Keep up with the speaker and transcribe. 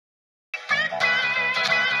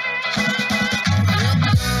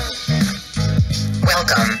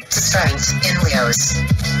Strength in Leos.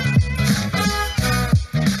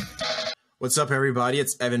 What's up, everybody?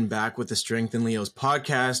 It's Evan back with the Strength in Leos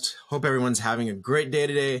podcast. Hope everyone's having a great day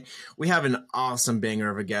today. We have an awesome banger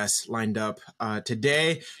of a guest lined up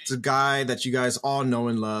today. It's a guy that you guys all know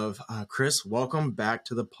and love. Chris, welcome back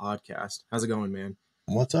to the podcast. How's it going, man?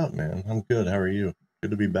 What's up, man? I'm good. How are you?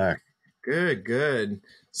 Good to be back. Good.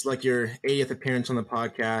 It's like your 80th appearance on the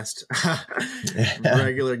podcast.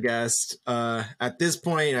 Regular guest. At this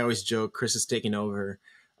point, I always joke Chris is taking over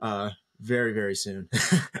very, very soon.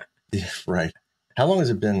 Yeah, right. How long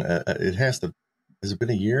has it been? Has it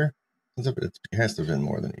been a year? It has to have been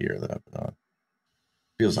more than a year that I've been on.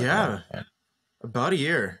 Feels like about a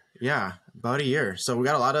year. Yeah, about a year. So we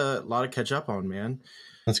got a lot of catch up on, man.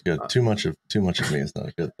 That's good. Too much of me is not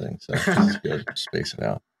a good thing. So it's good. Space it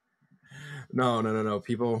out. No.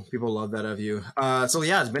 People love that of you. So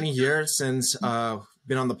yeah, it's been a year since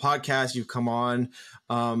been on the podcast. You've come on.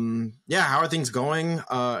 How are things going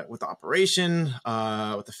with the operation,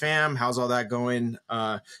 with the fam? How's all that going?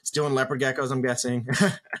 Still in Leopard Geckos, I'm guessing.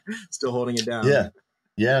 Still holding it down.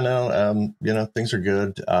 No. Things are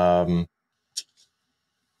good.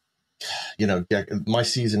 My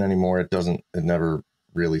season anymore. It never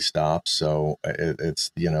really stops. So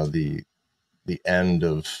it's the end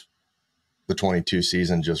of the 22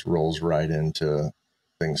 season just rolls right into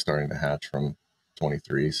things starting to hatch from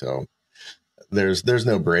 23. So there's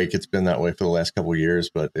no break. It's been that way for the last couple of years,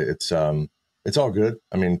 but it's all good.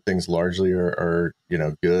 I mean, things largely are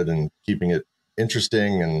good and keeping it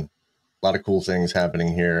interesting, and a lot of cool things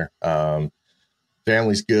happening here.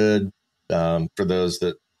 Family's good. For those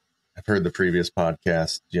that have heard the previous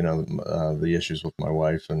podcast, the issues with my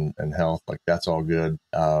wife and health, like that's all good.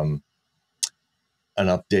 An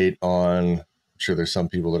update on, I'm sure there's some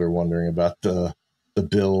people that are wondering about the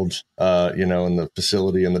build, and the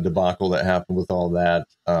facility and the debacle that happened with all that.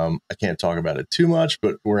 I can't talk about it too much,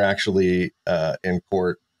 but we're actually in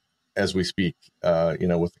court as we speak,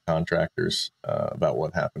 with the contractors about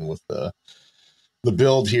what happened with the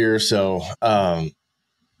build here. So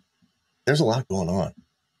there's a lot going on,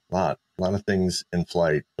 a lot of things in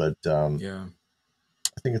flight, but I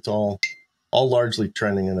think it's all largely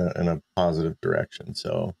trending in a positive direction.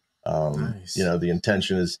 So, nice. The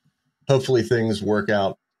intention is hopefully things work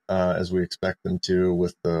out as we expect them to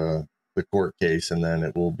with the court case, and then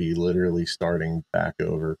it will be literally starting back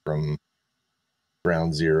over from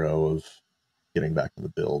ground zero of getting back to the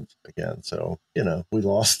build again. So, we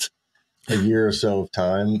lost a year or so of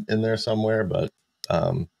time in there somewhere, but,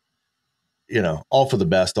 all for the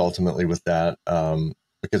best ultimately with that.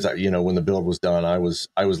 Because when the build was done, I was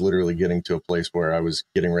literally getting to a place where I was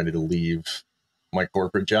getting ready to leave my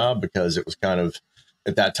corporate job, because it was kind of,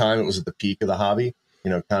 at that time, it was at the peak of the hobby,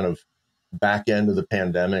 kind of back end of the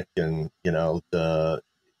pandemic. And, I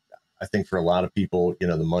think for a lot of people,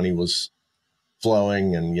 the money was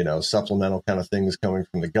flowing and, supplemental kind of things coming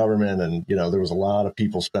from the government. And, there was a lot of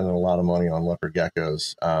people spending a lot of money on leopard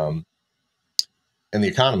geckos. And the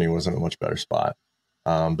economy was in a much better spot.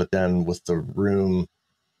 But then with the room,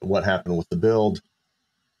 what happened with the build,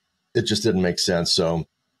 it just didn't make sense. So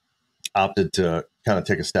opted to kind of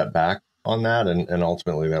take a step back on that. And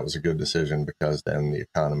ultimately that was a good decision, because then the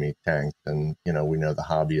economy tanked, and, we know the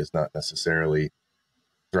hobby is not necessarily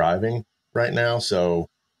thriving right now. So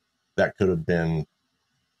that could have been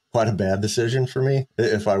quite a bad decision for me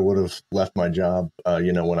if I would have left my job,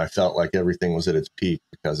 when I felt like everything was at its peak,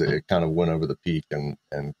 because it kind of went over the peak and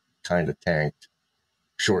kind of tanked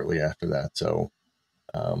shortly after that. So,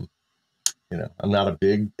 I'm not a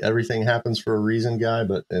big everything happens for a reason guy,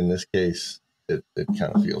 but in this case, it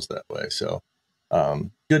kind of feels that way. So,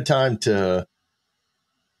 good time to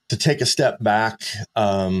take a step back,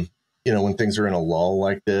 when things are in a lull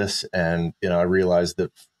like this. And, I realized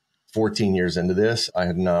that 14 years into this, I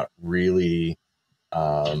had not really,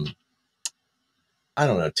 taken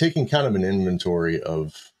kind of an inventory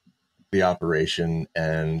of the operation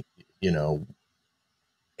and,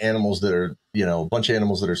 animals that are, a bunch of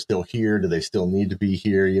animals that are still here. Do they still need to be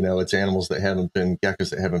here? It's animals that geckos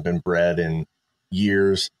that haven't been bred in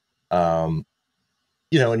years. And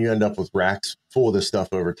you end up with racks full of this stuff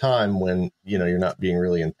over time when, you're not being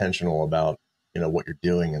really intentional about, what you're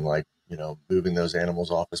doing, and moving those animals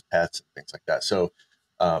off as pets and things like that. So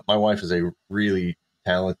my wife is a really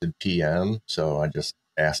talented PM. So I just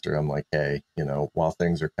asked her, I'm like, hey, while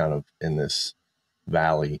things are kind of in this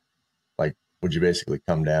valley, like, would you basically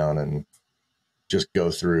come down and just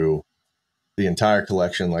go through the entire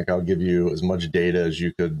collection? Like, I'll give you as much data as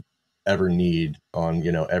you could ever need on,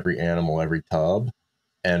 every animal, every tub.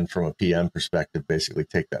 and from a PM perspective, basically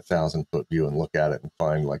take that 1,000-foot view and look at it and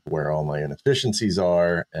find like where all my inefficiencies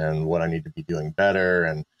are and what I need to be doing better.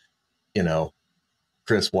 And, you know,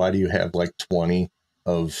 Chris, why do you have like 20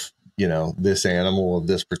 of, you know, this animal of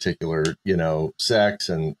this particular, you know, sex?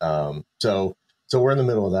 And so we're in the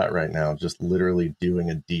middle of that right now, just literally doing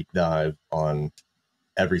a deep dive on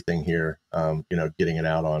everything here, you know, getting it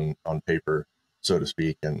out on paper, so to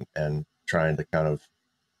speak, and trying to kind of,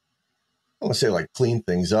 I don't want to say like clean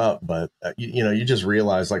things up, but you know, you just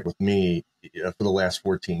realize like with me, for the last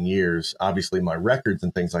 14 years, obviously my records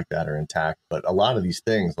and things like that are intact, but a lot of these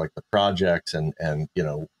things like the projects and, you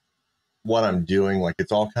know, what I'm doing, like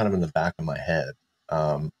it's all kind of in the back of my head.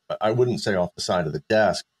 I wouldn't say off the side of the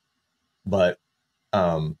desk, but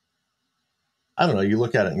I don't know, you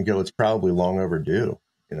look at it and go, it's probably long overdue,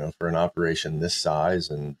 you know, for an operation this size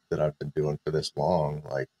and that I've been doing for this long.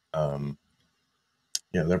 Like,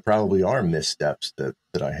 you know, there probably are missteps that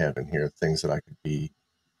I have in here, things that I could be,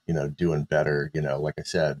 you know, doing better, you know, like I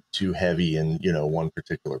said, too heavy in, you know, one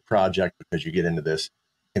particular project, because you get into this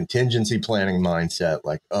contingency planning mindset,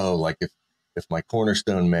 like, oh, like if my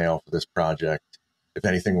cornerstone male for this project, if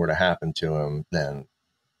anything were to happen to him, then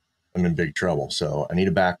I'm in big trouble. So I need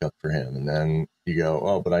a backup for him. And then you go,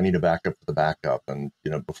 oh, but I need a backup for the backup. And,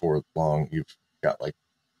 you know, before long, you've got like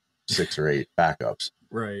 6 or 8 backups.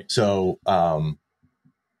 Right. So,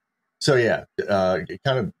 yeah,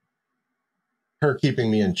 kind of her keeping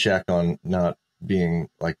me in check on not being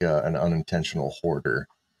like an unintentional hoarder,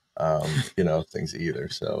 you know, things either.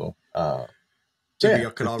 So, yeah,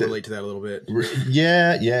 we could all relate to that a little bit.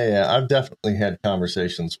 Yeah. I've definitely had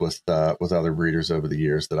conversations with other breeders over the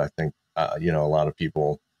years that I think, you know, a lot of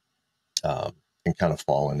people can kind of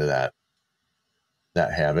fall into that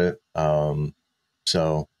habit.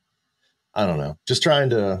 So I don't know, just trying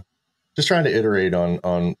to iterate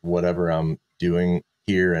on whatever I'm doing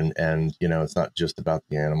here. And, you know, it's not just about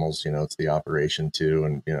the animals, you know, it's the operation too.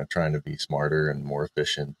 And, you know, trying to be smarter and more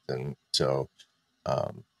efficient. And so,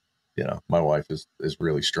 you know, my wife is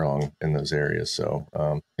really strong in those areas. So,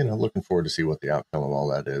 you know, looking forward to see what the outcome of all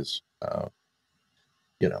that is.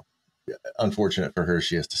 You know, unfortunate for her,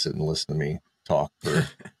 she has to sit and listen to me talk for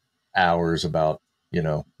hours about, you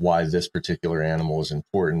know, why this particular animal is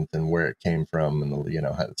important and where it came from. And, you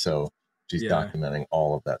know, so she's documenting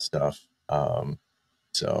all of that stuff.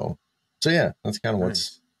 So yeah, that's kind of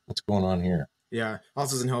what's going on here. Yeah.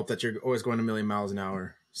 Also doesn't help that you're always going a million miles an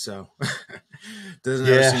hour. So doesn't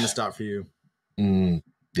ever seem to stop for you.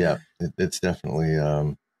 Yeah, it's definitely,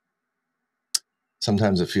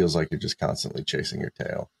 sometimes it feels like you're just constantly chasing your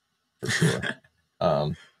tail, for sure.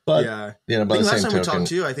 But yeah, you know, by the same token, we talked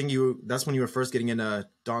too, I think that's when you were first getting into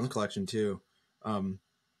Dawn's collection too.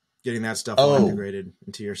 Getting that stuff all integrated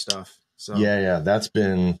into your stuff. So yeah, that's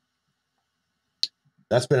been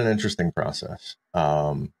an interesting process.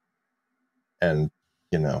 And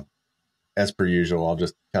you know, as per usual, I'll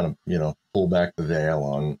just kind of, you know, pull back the veil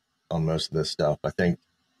on most of this stuff. I think,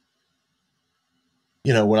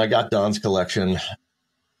 you know, when I got Don's collection,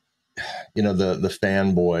 you know, the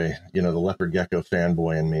fanboy, you know, the Leopard Gecko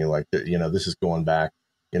fanboy in me, like, you know, this is going back,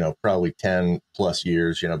 you know, probably 10 plus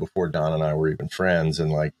years, you know, before Don and I were even friends.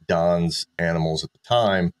 And like Don's animals at the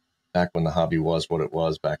time, back when the hobby was what it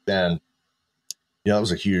was back then, you know, that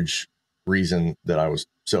was a huge reason that I was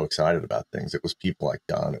so excited about things. It was people like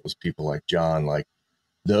Don. It was people like John. Like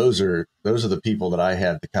those are the people that I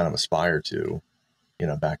had to kind of aspire to, you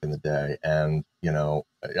know, back in the day. And, you know,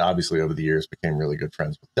 obviously over the years became really good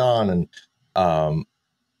friends with Don and,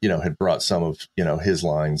 you know, had brought some of, you know, his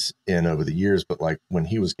lines in over the years. But like when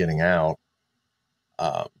he was getting out,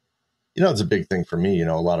 you know, it's a big thing for me, you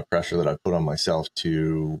know, a lot of pressure that I put on myself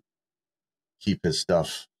to keep his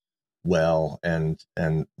stuff well and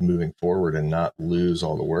moving forward and not lose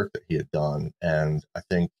all the work that he had done. And I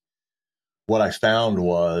think what I found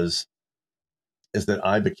is that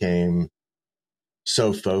I became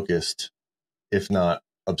so focused, if not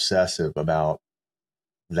obsessive, about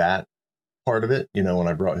that part of it, you know, when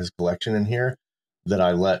I brought his collection in here, that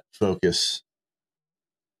I let focus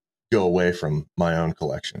go away from my own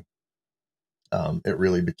collection. It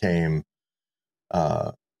really became,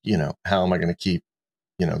 you know, how am I going to keep,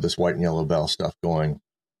 you know, this white and yellow bell stuff going,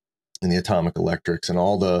 and the atomic electrics and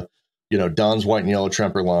all the, you know, Don's white and yellow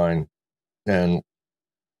Tremper line and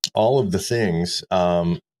all of the things,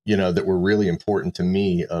 you know, that were really important to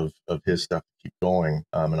me of his stuff to keep going.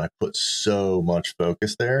 And I put so much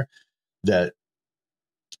focus there that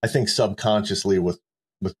I think subconsciously with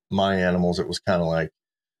my animals, it was kind of like,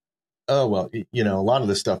 oh, well, you know, a lot of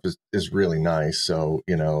this stuff is really nice. So,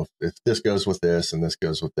 you know, if this goes with this and this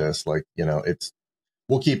goes with this, like, you know,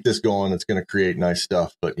 we'll keep this going. It's going to create nice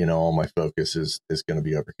stuff, but all my focus is going to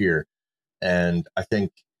be over here. And I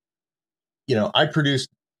think, I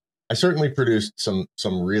certainly produced some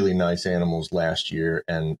really nice animals last year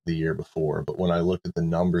and the year before. But when I looked at the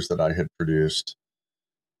numbers that I had produced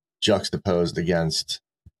juxtaposed against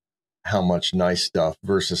how much nice stuff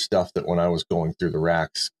versus stuff that when I was going through the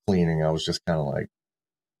racks cleaning, I was just kind of like,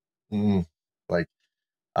 like,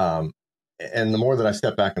 and the more that I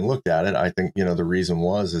stepped back and looked at it, I think, the reason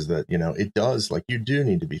is that, it does, like, you do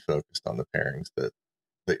need to be focused on the pairings that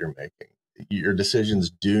you're making. Your decisions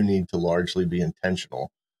do need to largely be intentional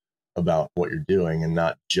about what you're doing and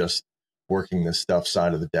not just working this stuff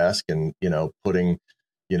side of the desk and, putting,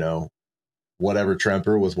 whatever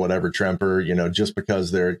tremper with whatever tremper, just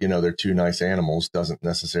because they're two nice animals doesn't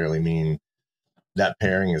necessarily mean that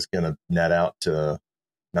pairing is going to net out to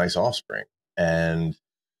nice offspring. And,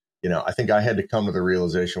 I think I had to come to the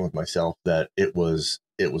realization with myself that it was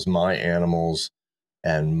my animals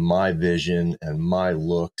and my vision and my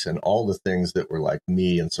looks and all the things that were like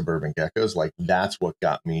me and suburban geckos. Like, that's what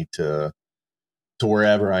got me to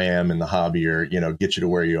wherever I am in the hobby, or, get you to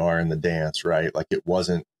where you are in the dance, right? Like, it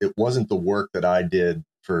wasn't the work that I did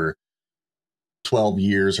for 12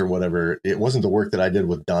 years or whatever. It wasn't the work that I did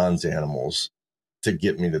with Don's animals to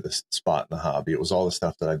get me to this spot in the hobby. It was all the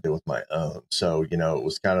stuff that I did with my own. So, it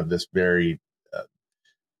was kind of this very, I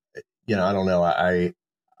don't know. I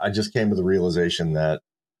just came to the realization that,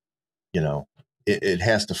 it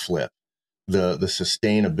has to flip. The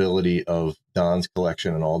sustainability of Don's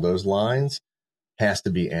collection and all those lines has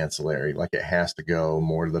to be ancillary. Like, it has to go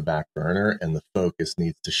more to the back burner, and the focus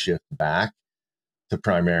needs to shift back to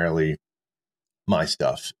primarily my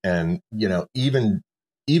stuff. And, even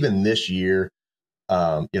this year,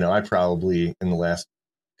 I probably, in the last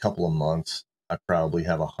couple of months, I probably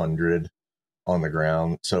have 100 on the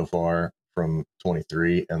ground so far from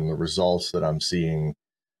 23. And the results that I'm seeing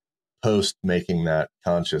post making that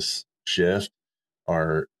conscious shift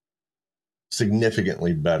are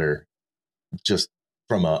significantly better, just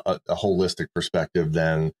from a holistic perspective,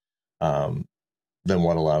 than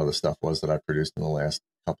what a lot of the stuff was that I produced in the last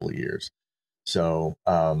couple of years. So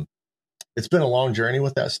it's been a long journey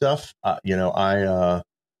with that stuff. I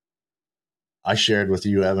shared with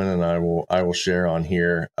you, Evan, and I will share on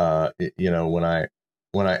here. When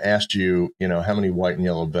I asked you, how many white and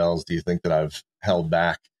yellow bells do you think that I've held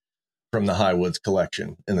back from the Highwoods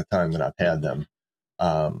collection in the time that I've had them?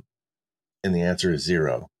 And the answer is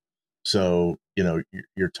 0. So,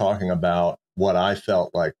 you're talking about what I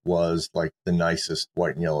felt like was like the nicest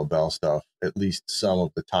white and yellow bell stuff, at least some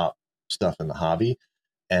of the top stuff in the hobby,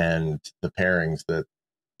 and the pairings that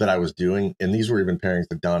I was doing. And these were even pairings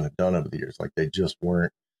that Don had done over the years. Like, they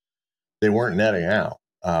weren't netting out.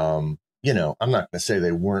 I'm not going to say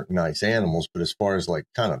they weren't nice animals, but as far as like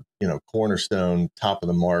kind of, cornerstone, top of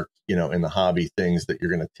the mark, in the hobby, things that you're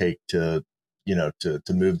going to take to,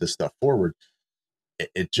 to move this stuff forward,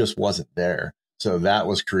 it just wasn't there. So that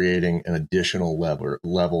was creating an additional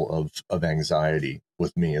level of anxiety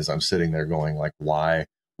with me as I'm sitting there going like, why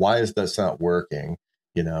is this not working?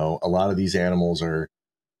 A lot of these animals are,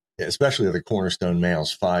 especially the cornerstone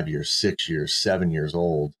males, 5 years, 6 years, 7 years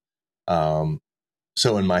old.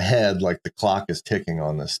 So in my head, like, the clock is ticking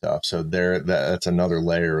on this stuff. So that's another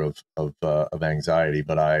layer of anxiety.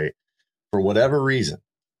 But for whatever reason,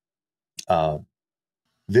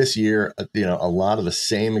 this year, a lot of the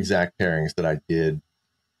same exact pairings that I did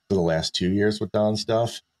for the last 2 years with Don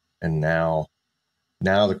stuff, and now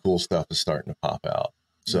the cool stuff is starting to pop out.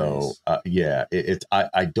 So nice.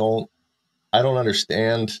 I don't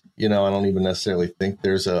understand, I don't even necessarily think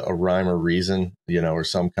there's a rhyme or reason, or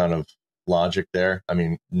some kind of logic there. I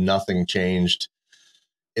mean, nothing changed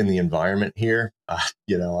in the environment here. I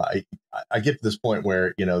get to this point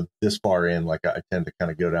where, this far in, like, I tend to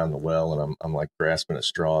kind of go down the well, and I'm like grasping at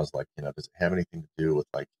straws, like, does it have anything to do with,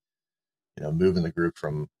 like, moving the group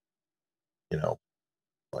from,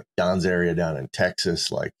 like Don's area down in Texas,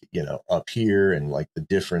 like, up here, and like the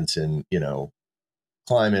difference in,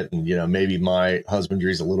 climate, and maybe my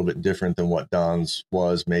husbandry is a little bit different than what Don's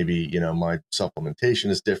was. Maybe my supplementation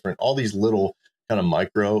is different. All these little kind of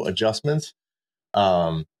micro adjustments,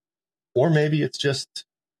 or maybe it's just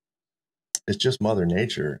Mother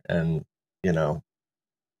Nature and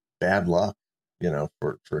bad luck.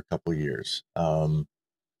 For a couple of years.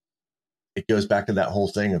 It goes back to that whole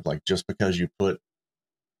thing of like, just because you put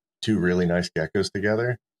two really nice geckos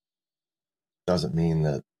together doesn't mean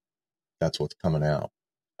that that's what's coming out.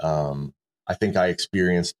 I think I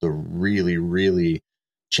experienced the really, really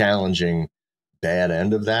challenging bad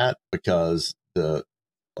end of that because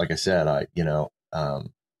like I said,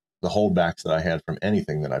 the holdbacks that I had from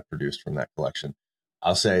anything that I produced from that collection.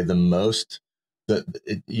 I'll say the most,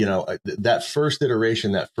 that first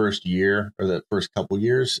iteration, that first year or that first couple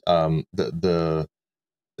years,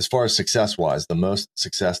 as far as success wise, the most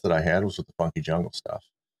success that I had was with the funky jungle stuff.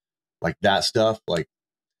 Like that stuff, like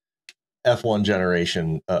F1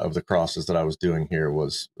 generation of the crosses that I was doing here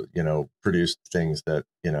was, produced things that,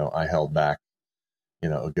 I held back,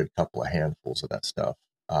 a good couple of handfuls of that stuff.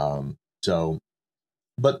 But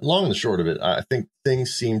long and the short of it, I think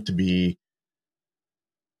things seem to be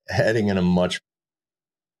heading in a much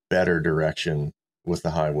better direction with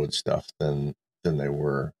the high wood stuff than they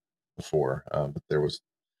were before. But there was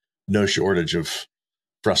no shortage of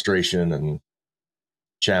frustration and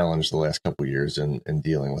challenge the last couple of years in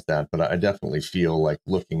dealing with that. But I definitely feel like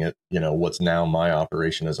looking at, what's now my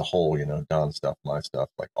operation as a whole, Don's stuff, my stuff,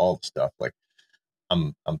 like all the stuff, like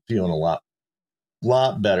I'm feeling a lot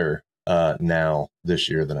better now this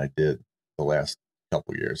year than I did the last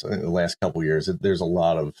couple of years. I think the last couple of years, there's a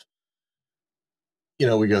lot of,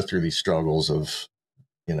 we go through these struggles of,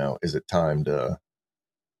 is it time to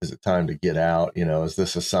get out? Is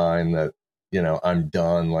this a sign that, I'm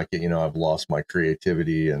done? Like, I've lost my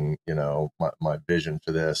creativity and, my vision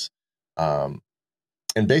for this. And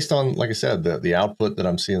based on, like I said, the output that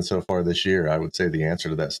I'm seeing so far this year, I would say the answer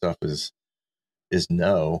to that stuff is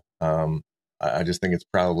no. I just think it's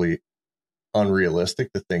probably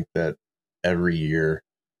unrealistic to think that every year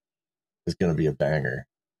is going to be a banger,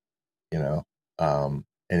 and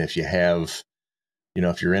if you have,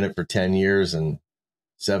 if you're in it for 10 years and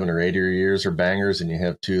 7 or 8 of your years are bangers and you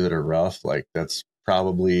have 2 that are rough, like that's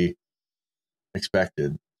probably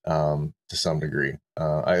expected to some degree.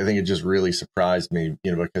 I think it just really surprised me,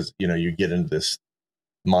 because, you get into this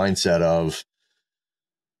mindset of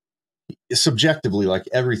subjectively, like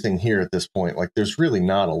everything here at this point, like there's really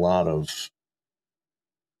not a lot of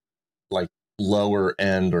like lower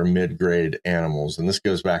end or mid grade animals. And this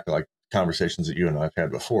goes back to like conversations that you and I've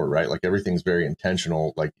had before, right? Like everything's very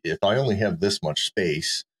intentional. Like if I only have this much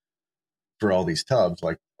space for all these tubs,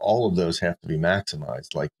 like all of those have to be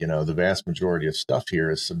maximized. Like, the vast majority of stuff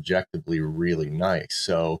here is subjectively really nice.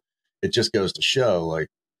 So it just goes to show, like,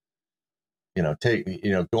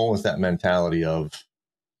 going with that mentality of,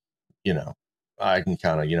 I can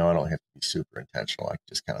kind of, I don't have to be super intentional. I can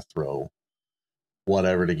just kind of throw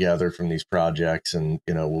whatever together from these projects and,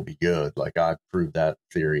 we'll be good. Like I've proved that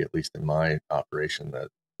theory, at least in my operation, that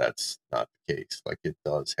that's not the case. Like it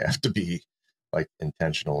does have to be like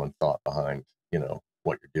intentional and thought behind,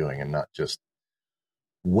 what you're doing and not just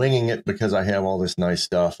winging it because I have all this nice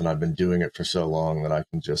stuff and I've been doing it for so long that I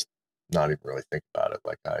can just not even really think about it.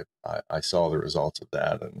 Like I saw the results of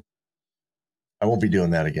that and I won't be doing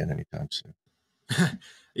that again anytime soon.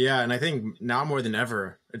 Yeah. And I think now more than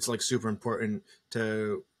ever, it's like super important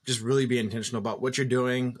to just really be intentional about what you're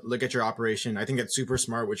doing. Look at your operation. I think it's super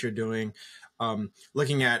smart what you're doing.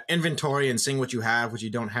 Looking at inventory and seeing what you have, what you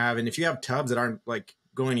don't have. And if you have tubs that aren't like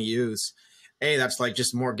going to use, A, that's like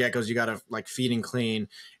just more geckos you got to like feed and clean.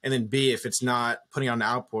 And then B, if it's not putting on the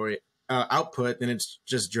output, then it's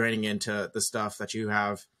just draining into the stuff that you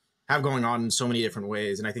have going on in so many different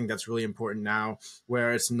ways. And I think that's really important now,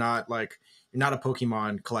 where it's not like you're not a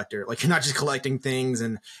Pokemon collector. Like you're not just collecting things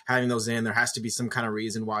and having those in. There has to be some kind of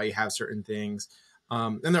reason why you have certain things.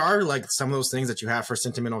 And there are like some of those things that you have for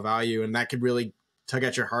sentimental value, and that could really tug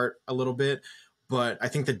at your heart a little bit. But I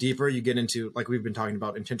think the deeper you get into, like we've been talking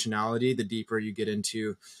about intentionality, the deeper you get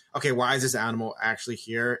into, okay, why is this animal actually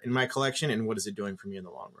here in my collection and what is it doing for me in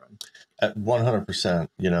the long run? At 100%,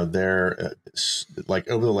 there, like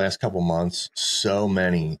over the last couple months, so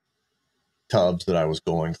many tubs that I was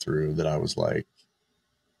going through that I was like,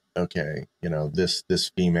 okay,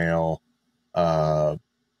 this female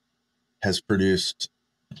has produced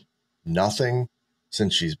nothing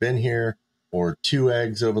since she's been here, or 2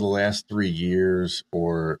 eggs over the last 3 years,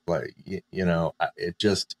 or like, it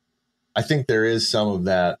just, I think there is some of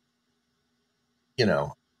that,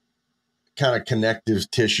 kind of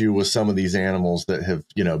connective tissue with some of these animals that have,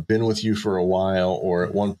 been with you for a while, or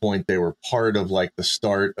at one point they were part of like the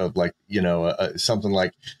start of like, something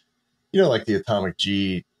like, like the Atomic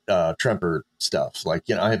G Tremper stuff. Like,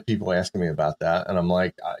 I had people asking me about that and I'm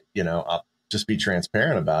like, I'll just be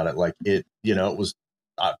transparent about it. Like it was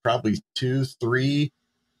probably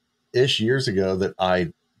 2-3-ish years ago that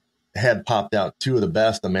I had popped out 2 of the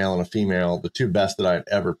best, a male and a female, the 2 best that I'd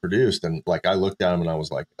ever produced. And like, I looked at them and I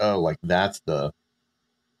was like, oh, like now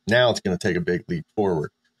it's going to take a big leap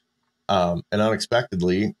forward. And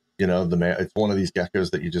unexpectedly, it's one of these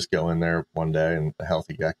geckos that you just go in there one day and the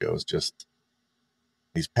healthy gecko is just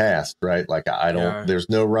he's passed, right? Like I don't, Yeah. there's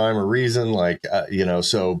no rhyme or reason, like, you know,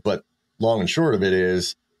 so, but long and short of it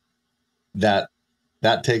is that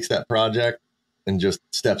takes that project and just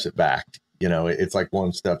steps it back. You know, it's like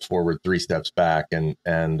 1 step forward, 3 steps back.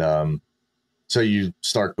 So you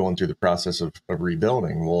start going through the process of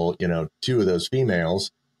rebuilding. Well, you know, 2 of those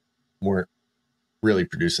females weren't really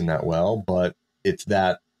producing that well, but it's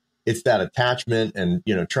that attachment and,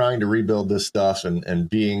 you know, trying to rebuild this stuff and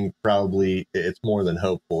being probably, it's more than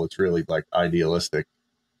hopeful. It's really like idealistic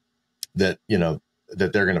that, you know,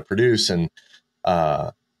 that they're going to produce. And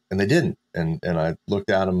they didn't. And I looked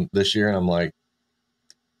at them this year and I'm like,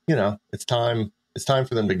 you know, it's time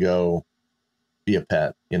for them to go be a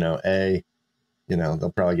pet, you know, you know,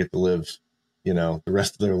 they'll probably get to live, you know, the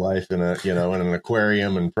rest of their life in a, you know, in an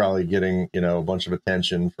aquarium and probably getting, you know, a bunch of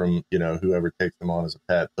attention from, you know, whoever takes them on as a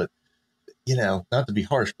pet. But, you know, not to be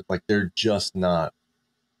harsh, but like, they're just not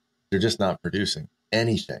producing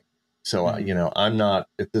anything. So, you know, I'm not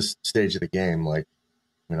at this stage of the game. Like,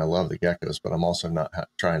 I mean, I love the geckos, but I'm also not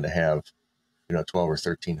trying to have, you know, 12 or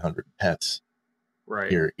 1,300 pets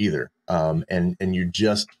here either. And you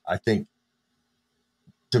just, I think,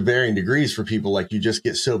 to varying degrees for people, like you just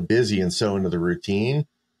get so busy and so into the routine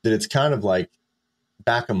that it's kind of like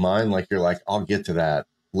back of mind, like you're like, I'll get to that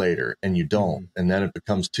later, and you don't. And then it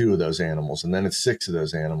becomes 2 of those animals, and then it's 6 of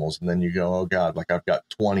those animals. And then you go, oh God, like I've got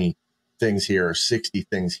 20 things here or 60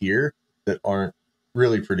 things here that aren't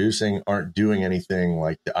really producing, aren't doing anything.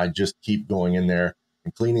 Like I just keep going in there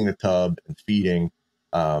and cleaning the tub and feeding.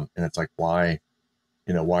 And it's like, why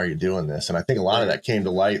are you doing this? And I think a lot of that came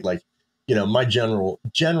to light, like, you know, my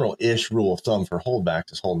general-ish rule of thumb for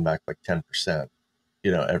holdbacks is holding back like 10%,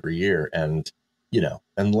 you know, every year. And, you know,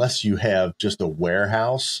 unless you have just a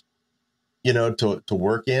warehouse, you know, to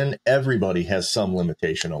work in, everybody has some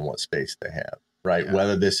limitation on what space they have, right? Yeah.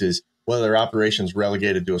 Whether their operation's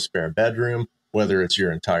relegated to a spare bedroom, whether it's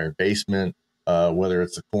your entire basement, whether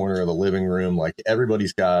it's the corner of the living room, like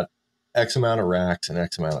everybody's got X amount of racks and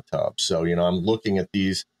X amount of tubs. So, you know, I'm looking at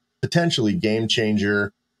these potentially game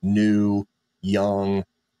changer, new, young,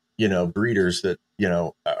 you know, breeders that, you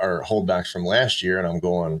know, are holdbacks from last year. And I'm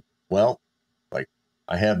going, well, like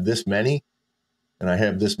I have this many and I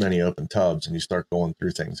have this many open tubs, and you start going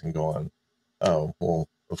through things and going, oh, well,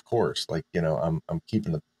 of course, like, you know, I'm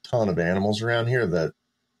keeping a ton of animals around here that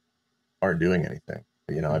aren't doing anything.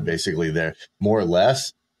 You know, I basically, they're more or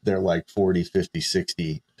less, they're like 40, 50,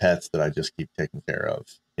 60 pets that I just keep taking care of,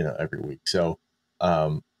 you know, every week. So,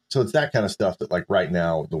 so it's that kind of stuff that, like, right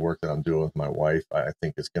now, the work that I'm doing with my wife, I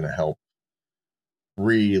think is going to help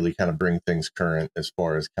really kind of bring things current as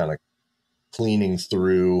far as kind of cleaning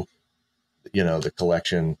through, you know, the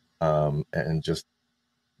collection, and just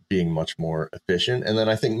being much more efficient. And then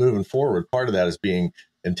I think moving forward, part of that is being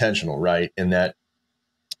intentional, right? In that,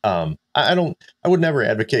 I would never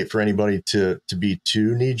advocate for anybody to be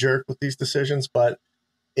too knee jerk with these decisions, but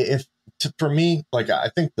for me, like, I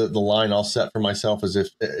think the line I'll set for myself is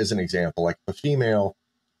as an example, like the female,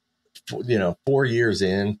 you know, 4 years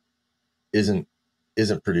in isn't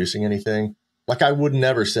producing anything. Like I would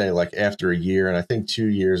never say like after a year, and I think 2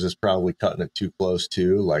 years is probably cutting it too close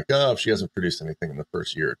to, like, oh, if she hasn't produced anything in the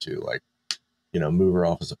first year or two, like, you know, move her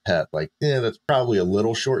off as a pet. Like, yeah, that's probably a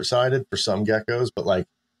little short-sighted for some geckos, but like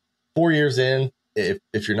 4 years in,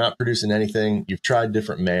 if you're not producing anything, you've tried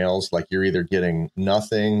different males, like you're either getting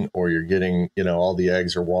nothing or you're getting, you know, all the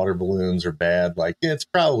eggs or water balloons are bad. Like, yeah, it's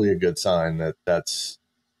probably a good sign that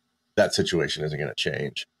that situation isn't going to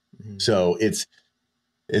change. Mm-hmm. So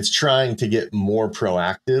it's trying to get more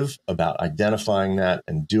proactive about identifying that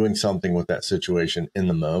and doing something with that situation in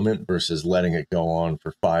the moment versus letting it go on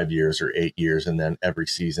for 5 years or 8 years. And then every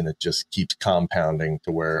season it just keeps compounding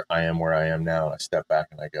to where I am now. And I step back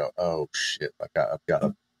and I go, oh shit, like I've got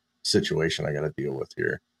a situation I got to deal with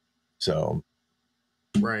here. So,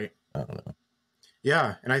 right. I don't know.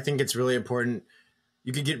 Yeah. And I think it's really important.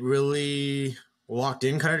 You could get really locked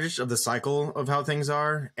in kind of just of the cycle of how things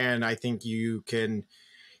are. And I think you can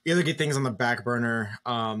either get things on the back burner,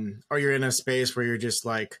 or you're in a space where you're just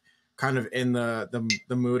like kind of in the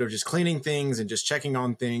mood of just cleaning things and just checking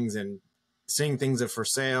on things and seeing things that are for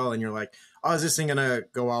sale. And you're like, oh, is this thing going to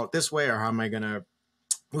go out this way? Or how am I going to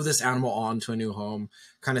move this animal on to a new home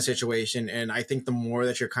kind of situation? And I think the more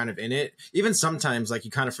that you're kind of in it, even sometimes like you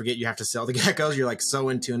kind of forget you have to sell the geckos. You're like so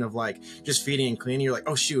in tune of like just feeding and cleaning. You're like,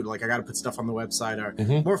 oh shoot, like I got to put stuff on the website or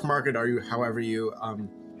morph market, or you, however you,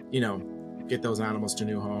 you know, get those animals to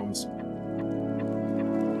new homes.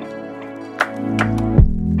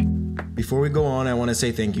 Before we go on, I want to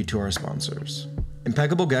say thank you to our sponsors.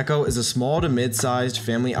 Impeccable Gecko is a small to mid-sized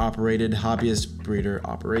family-operated hobbyist breeder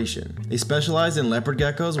operation. They specialize in leopard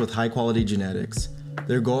geckos with high-quality genetics.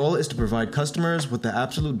 Their goal is to provide customers with the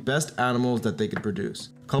absolute best animals that they could produce,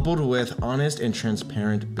 coupled with honest and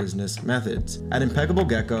transparent business methods. At Impeccable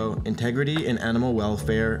Gecko, integrity and animal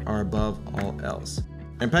welfare are above all else.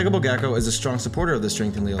 Impeccable Gecko is a strong supporter of the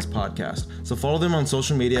Strength and Leos podcast, so follow them on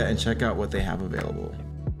social media and check out what they have available.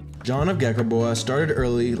 John of Gecko Boa started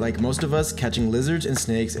early, like most of us, catching lizards and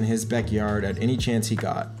snakes in his backyard at any chance he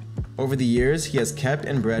got. Over the years, he has kept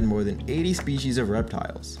and bred more than 80 species of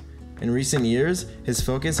reptiles. In recent years, his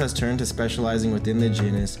focus has turned to specializing within the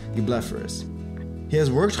genus Eublepharus. He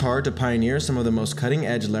has worked hard to pioneer some of the most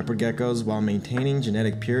cutting-edge leopard geckos while maintaining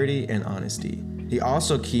genetic purity and honesty. He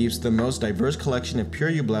also keeps the most diverse collection of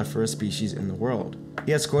pure Eublepharus species in the world.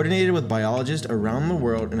 He has coordinated with biologists around the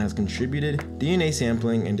world and has contributed DNA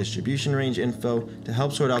sampling and distribution range info to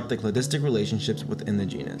help sort out the cladistic relationships within the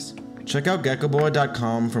genus. Check out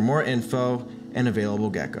geckoboa.com for more info and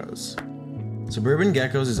available geckos. Suburban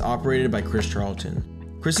Geckos is operated by Chris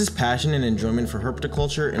Charlton. Chris's passion and enjoyment for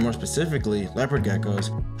herpetoculture, and more specifically, leopard geckos,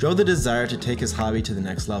 drove the desire to take his hobby to the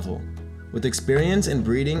next level. With experience in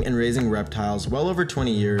breeding and raising reptiles well over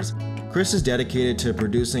 20 years, Chris is dedicated to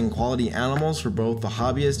producing quality animals for both the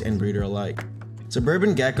hobbyist and breeder alike.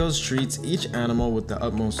 Suburban Geckos treats each animal with the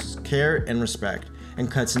utmost care and respect, and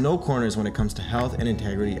cuts no corners when it comes to health and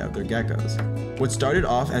integrity of their geckos. What started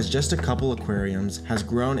off as just a couple aquariums has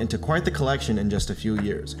grown into quite the collection in just a few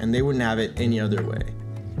years, and they wouldn't have it any other way.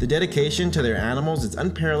 The dedication to their animals is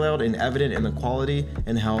unparalleled and evident in the quality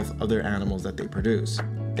and health of their animals that they produce.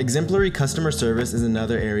 Exemplary customer service is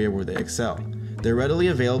another area where they excel. They're readily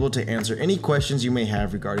available to answer any questions you may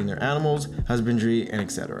have regarding their animals, husbandry, and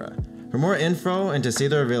etc. For more info and to see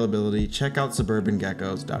their availability, check out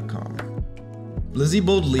suburbangeckos.com. Blizzy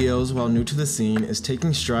Bold Leos, while new to the scene, is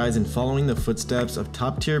taking strides in following the footsteps of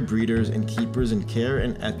top-tier breeders and keepers in care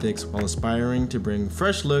and ethics while aspiring to bring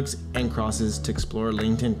fresh looks and crosses to explore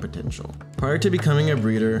latent potential. Prior to becoming a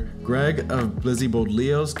breeder, Greg of Blizzy Bold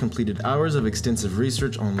Leos completed hours of extensive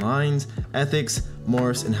research on lines, ethics,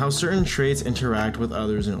 morphs, and how certain traits interact with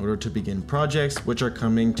others in order to begin projects which are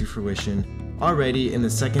coming to fruition already in the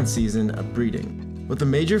second season of breeding. With a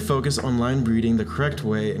major focus on line breeding the correct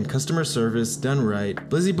way and customer service done right,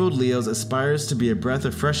 Blizzy Bold Leos aspires to be a breath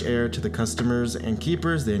of fresh air to the customers and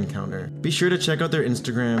keepers they encounter. Be sure to check out their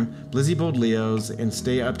Instagram, Blizzy Bold Leos, and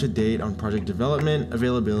stay up to date on project development,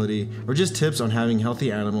 availability, or just tips on having healthy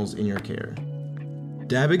animals in your care.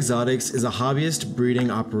 Dab Exotics is a hobbyist breeding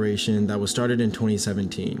operation that was started in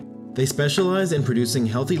 2017. They specialize in producing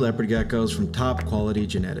healthy leopard geckos from top quality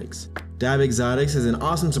genetics. Dab Exotics is an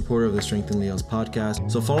awesome supporter of the Strength and Leos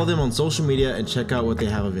podcast, so follow them on social media and check out what they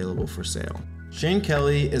have available for sale. Shane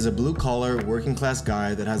Kelly is a blue-collar, working-class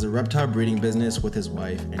guy that has a reptile breeding business with his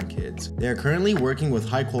wife and kids. They are currently working with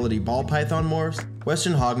high-quality ball python morphs,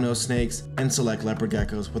 western hognose snakes, and select leopard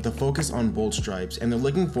geckos with a focus on bold stripes, and they're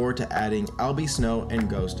looking forward to adding Albie Snow and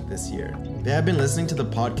Ghost this year. They have been listening to the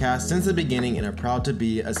podcast since the beginning and are proud to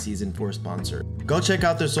be a Season 4 sponsor. Go check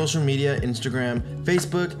out their social media, Instagram,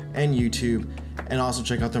 Facebook, and YouTube, and also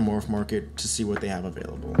check out their morph market to see what they have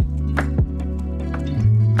available.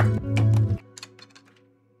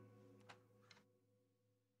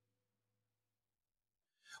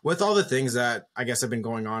 With all the things that I guess have been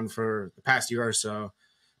going on for the past year or so,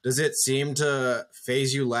 does it seem to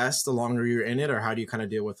phase you less the longer you're in it, or how do you kind of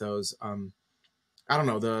deal with those? I don't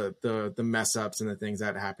know, the mess ups and the things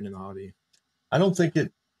that happen in the hobby. I don't think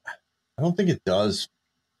it does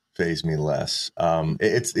phase me less.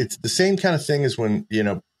 It's the same kind of thing as when,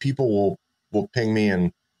 people will ping me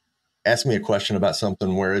and ask me a question about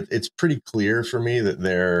something where it's pretty clear for me that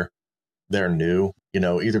they're new,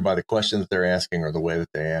 either by the question that they're asking or the way that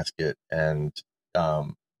they ask it. And,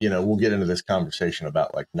 we'll get into this conversation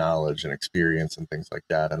about like knowledge and experience and things like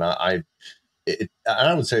that. And I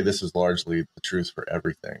would say this is largely the truth for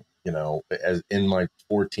everything, as in my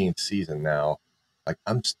 14th season now, like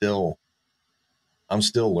I'm still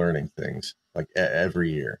learning things like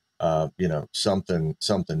every year, something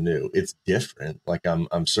new. It's different. Like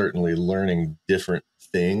I'm certainly learning different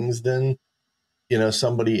things than,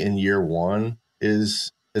 somebody in year one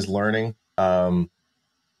is learning.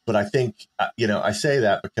 But I think, I say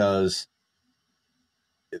that because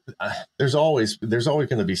there's always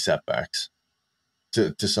going to be setbacks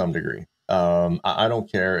to some degree. I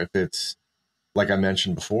don't care if it's, like I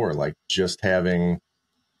mentioned before, like just having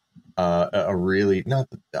a really, not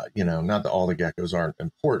that all the geckos aren't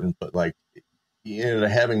important, but like,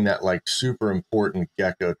 having that like super important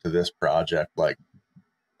gecko to this project, like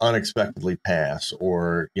unexpectedly pass,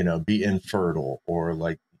 or, you know, be infertile, or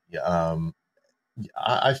like,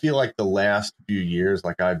 I feel like the last few years,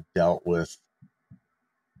 like I've dealt with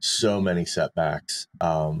so many setbacks,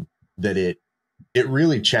 that it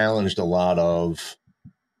really challenged a lot of,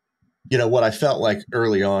 you know, what I felt like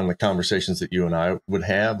early on, the conversations that you and I would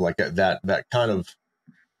have, like that kind of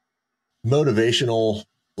motivational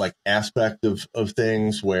like aspect of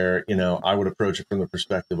things, where, you know, I would approach it from the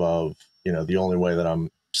perspective of, you know, the only way that I'm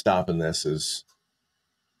stopping this is,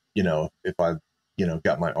 you know, if I, you know,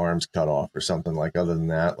 got my arms cut off or something. Like, other than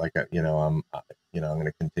that, like, you know, I'm going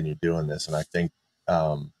to continue doing this. And I think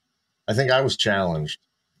I was challenged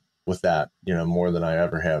with that, you know, more than I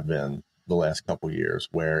ever have been the last couple of years,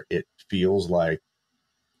 where it feels like,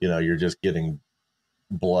 you know, you're just getting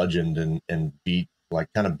bludgeoned and beat,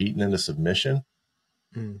 like kind of beaten into submission.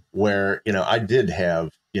 Where, you know, I did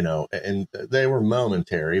have, you know, and they were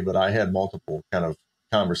momentary, but I had multiple kind of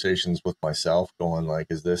conversations with myself going like,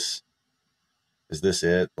 is this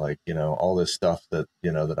it? Like, you know, all this stuff that,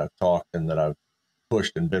 you know, that I've talked and that I've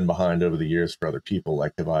pushed and been behind over the years for other people,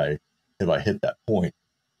 like, have I hit that point?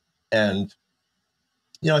 And,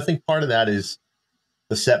 you know, I think part of that is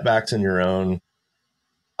the setbacks in your own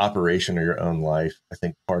operation or your own life. I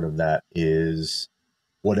think part of that is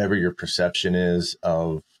whatever your perception is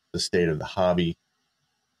of the state of the hobby.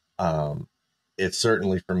 It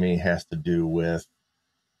certainly for me has to do with,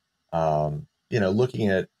 you know,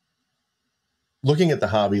 looking at the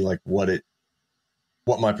hobby, like what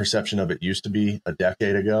my perception of it used to be a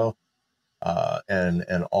decade ago,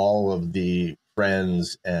 and all of the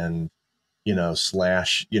friends and, you know,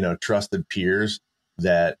 / you know, trusted peers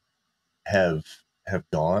that have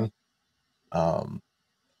gone.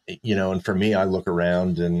 You know, and for me, I look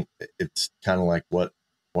around and it's kind of like, what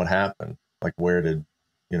happened? Like, where did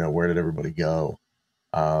everybody go?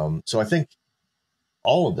 So I think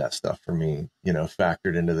all of that stuff for me, you know,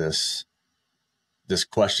 factored into this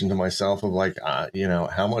question to myself of like, you know,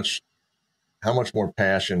 how much more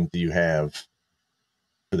passion do you have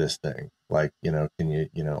for this thing? Like, you know, can you,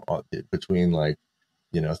 you know, between like,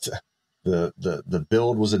 you know, the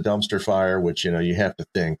build was a dumpster fire, which, you know, you have to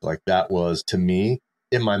think like that was, to me,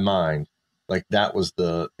 in my mind, like that was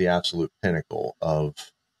the absolute pinnacle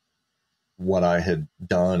of what I had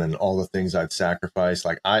done and all the things I'd sacrificed.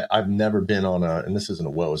 Like I've never been on and this isn't a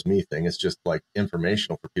woe is me thing. It's just like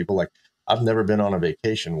informational for people. Like, I've never been on a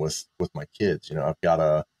vacation with my kids. You know, I've got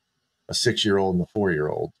a 6-year-old and a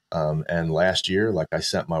 4-year-old. And last year, like, I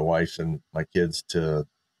sent my wife and my kids to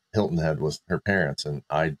Hilton Head with her parents, and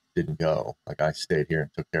I didn't go. Like, I stayed here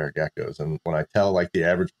and took care of geckos. And when I tell like the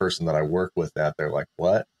average person that I work with that, they're like,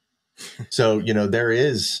 what? So, you know, there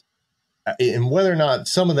is, and whether or not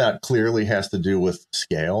some of that clearly has to do with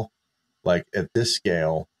scale, like at this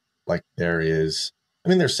scale, like there is, I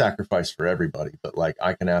mean, there's sacrifice for everybody, but like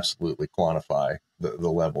I can absolutely quantify the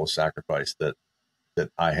level of sacrifice that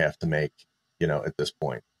I have to make, you know, at this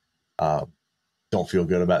point. Don't feel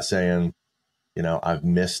good about saying, you know, I've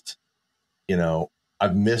missed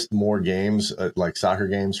more games, like soccer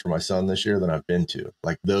games for my son this year than I've been to.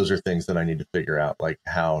 Like, those are things that I need to figure out, like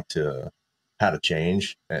how to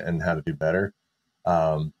change and how to do better.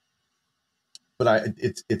 But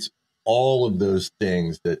it's all of those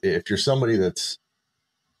things that if you're somebody that's,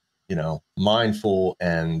 you know, mindful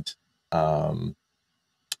and, you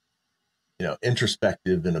know,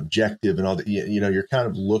 introspective and objective and all that, you know, you're kind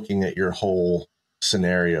of looking at your whole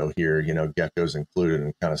scenario here, you know, geckos included,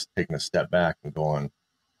 and kind of taking a step back and going,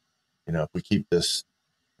 you know, if we keep this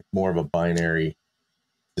more of a binary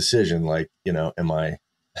decision, like, you know,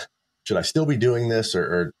 should I still be doing this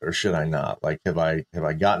or should I not? Like, have I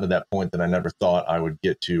gotten to that point that I never thought I would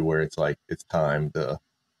get to, where it's like, it's time to,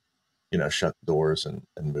 you know, shut the doors and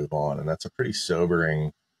move on. And that's a pretty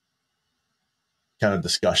sobering kind of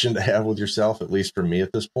discussion to have with yourself, at least for me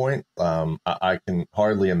at this point. I can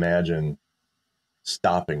hardly imagine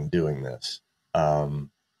stopping doing this.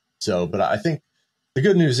 But I think the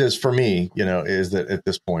good news is for me, you know, is that at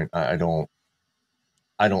this point, I don't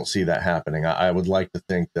see that happening. I would like to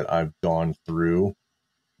think that I've gone through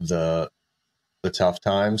the tough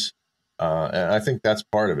times. And I think that's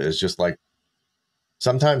part of it, is just like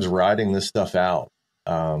sometimes riding this stuff out,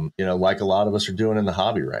 you know, like a lot of us are doing in the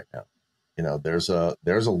hobby right now. You know, there's a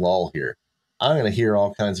lull here. I'm going to hear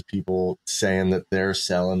all kinds of people saying that they're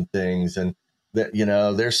selling things and that, you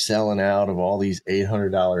know, they're selling out of all these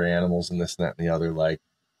 $800 animals and this and that and the other. Like,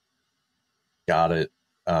 got it.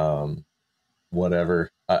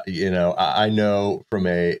 Whatever. You know, I know from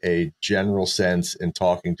a general sense, in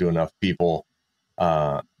talking to enough people,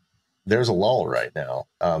 there's a lull right now,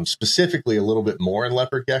 specifically a little bit more in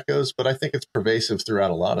leopard geckos, but I think it's pervasive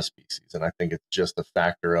throughout a lot of species. And I think it's just a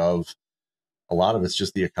factor of a lot of it's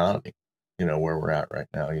just the economy, where we're at right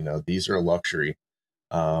now. These are a luxury.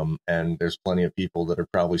 And there's plenty of people that are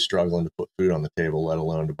probably struggling to put food on the table, let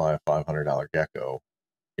alone to buy a $500 gecko,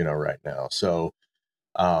 right now. So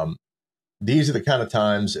these are the kind of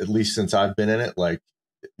times, at least since I've been in it, like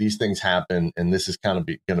these things happen, and this is kind of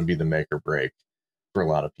going to be the make or break for a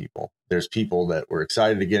lot of people. There's people that were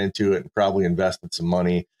excited to get into it and probably invested some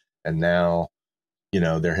money, and now,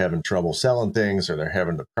 they're having trouble selling things, or they're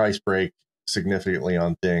having to price break significantly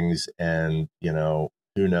on things. And,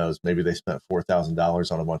 who knows, maybe they spent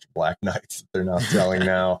 $4,000 on a bunch of black knights that they're not selling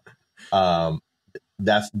now.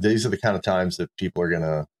 These are the kind of times that you're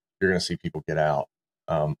going to see people get out.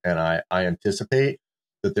 And I anticipate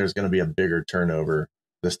that there's going to be a bigger turnover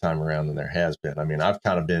this time around than there has been. I mean, I've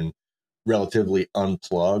kind of been relatively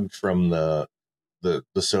unplugged from the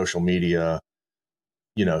social media,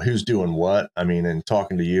 who's doing what. I mean, and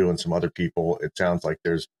talking to you and some other people, it sounds like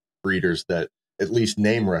there's breeders that, at least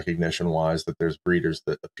name recognition wise, that there's breeders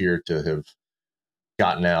that appear to have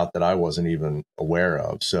gotten out that I wasn't even aware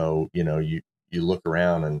of. So, you look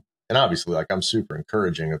around and obviously, like, I'm super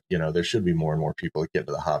encouraging of, there should be more and more people that get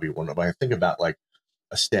into the hobby. When I think about like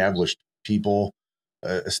established people,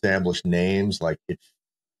 established names, like it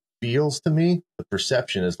feels to me, the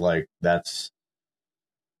perception is like that's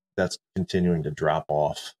continuing to drop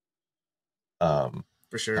off. For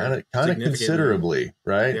sure. Kind of considerably,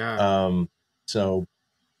 right? Yeah. So,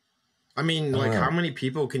 I mean, like, how many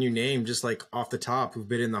people can you name just like off the top who've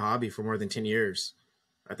been in the hobby for more than 10 years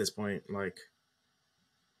at this point? Like,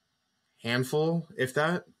 handful, if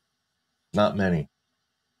that. Not many.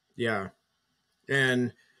 Yeah.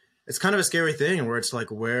 And it's kind of a scary thing where it's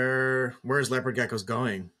like, where is leopard geckos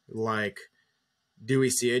going? Like, do we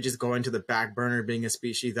see it just going to the back burner, being a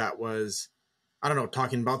species that was, I don't know,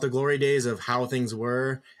 talking about the glory days of how things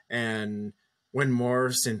were, and when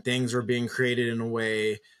morphs and things were being created in a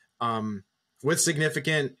way with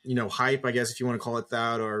significant, hype, I guess, if you want to call it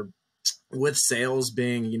that, or with sales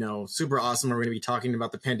being, super awesome. We're going to be talking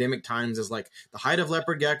about the pandemic times as like the height of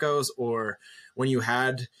leopard geckos, or when you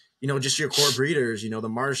had, just your core breeders, the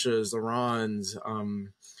Marshas, the Rons,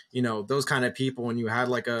 those kind of people, when you had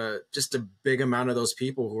like just a big amount of those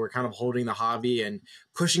people who were kind of holding the hobby and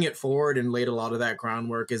pushing it forward and laid a lot of that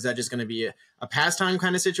groundwork. Is that just going to be a pastime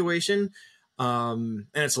kind of situation? And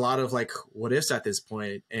it's a lot of like what ifs at this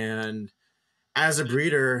point. And as a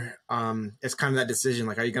breeder, it's kind of that decision.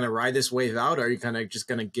 Like, are you going to ride this wave out? Or are you kind of just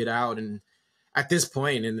going to get out? And at this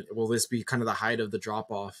point, and will this be kind of the height of the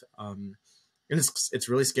drop off? And it's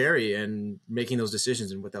really scary, and making those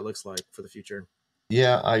decisions and what that looks like for the future.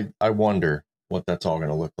 Yeah, I wonder what that's all going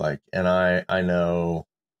to look like. And I know,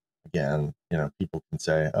 again, people can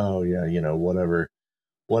say, oh yeah, whatever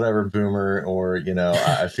boomer, or,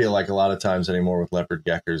 I feel like a lot of times anymore with leopard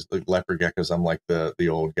geckos, I'm like the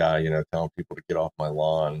old guy, telling people to get off my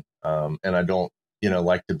lawn. And I don't,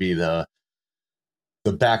 like to be the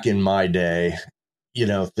back in my day,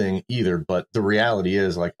 thing either. But the reality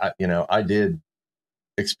is, like, I did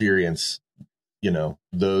experience,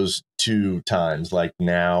 those two times, like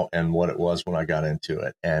now and what it was when I got into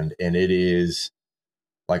it. And it is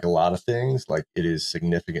like a lot of things, like it is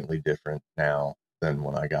significantly different now than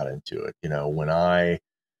when I got into it.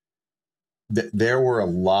 There were a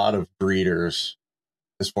lot of breeders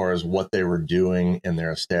as far as what they were doing and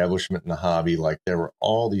their establishment in the hobby. Like, there were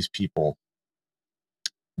all these people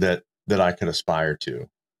that I could aspire to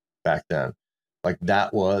back then. Like,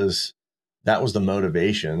 that was the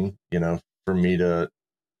motivation, for me to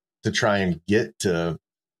try and get to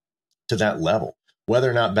that level. Whether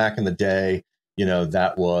or not back in the day,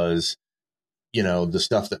 that was, the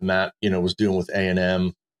stuff that Matt, was doing with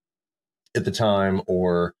A&M at the time,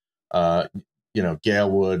 or,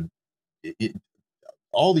 Galewood,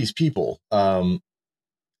 all these people. And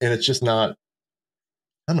it's just not,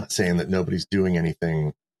 I'm not saying that nobody's doing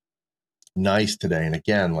anything nice today. And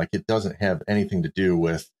again, like, it doesn't have anything to do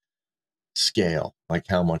with scale, like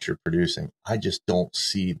how much you're producing. I just don't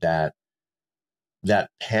see that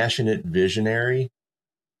passionate visionary.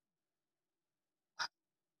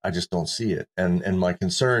 I just don't see it. And my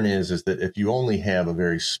concern is that if you only have a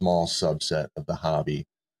very small subset of the hobby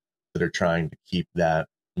that are trying to keep that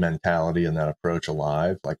mentality and that approach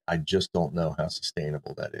alive, like, I just don't know how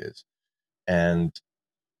sustainable that is. And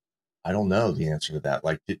I don't know the answer to that.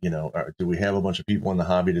 Like, do we have a bunch of people in the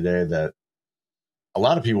hobby today that a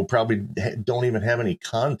lot of people probably don't even have any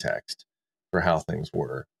context for how things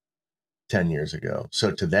were 10 years ago.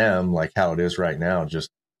 So to them, like, how it is right now just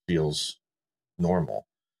feels normal.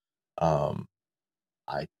 Um,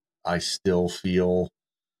 I, I still feel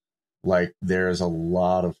like there's a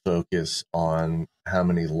lot of focus on how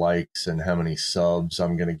many likes and how many subs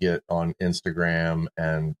I'm going to get on Instagram.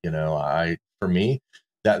 And, for me,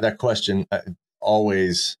 that question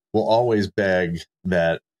always will always beg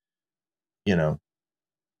that, do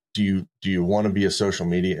you want to be a social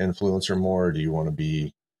media influencer more, or do you want to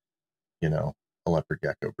be, a leopard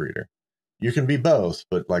gecko breeder? You can be both,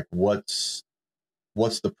 but like, what's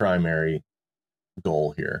the primary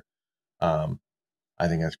goal here? I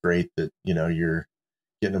think that's great that, you're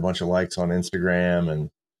getting a bunch of likes on Instagram, and,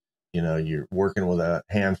 you're working with a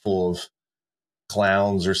handful of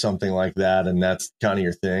clowns or something like that. And that's kind of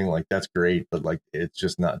your thing. Like, that's great. But like, it's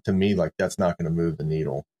just not, to me, like, that's not going to move the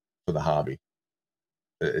needle for the hobby.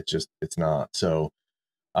 It's not. So,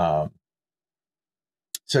 um,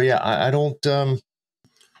 yeah, I don't,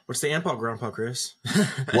 What's the answer, Grandpa Chris?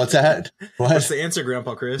 What's that? What's the answer,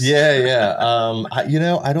 Grandpa Chris? Yeah.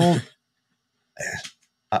 I don't,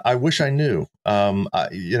 I wish I knew.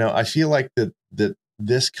 I feel like that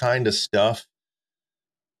this kind of stuff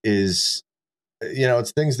is,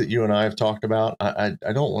 it's things that you and I have talked about. I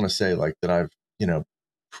don't want to say like that I've,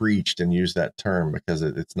 preached and used that term, because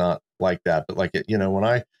it's not like that. But like, when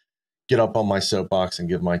I get up on my soapbox and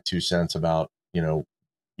give my 2 cents about,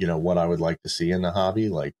 what I would like to see in the hobby,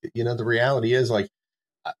 like, the reality is, like,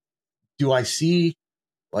 do I see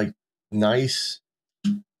like nice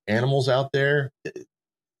animals out there?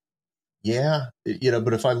 Yeah.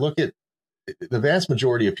 But if I look at the vast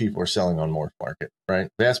majority of people are selling on Morph Market, right?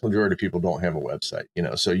 Vast majority of people don't have a website,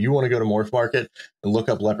 so you want to go to Morph Market and look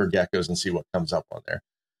up leopard geckos and see what comes up on there.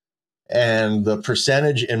 And the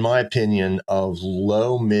percentage, in my opinion, of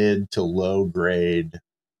low, mid to low grade,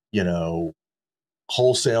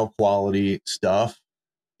 wholesale quality stuff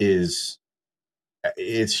it's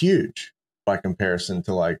huge by comparison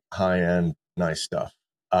to like high end, nice stuff.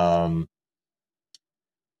 And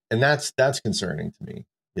that's concerning to me.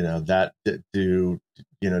 Do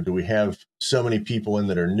we have so many people in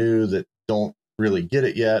that are new that don't really get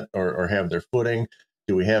it yet, or have their footing?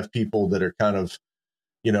 Do we have people that are kind of,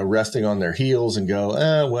 resting on their heels and go,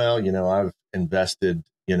 I've invested,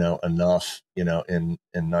 enough, in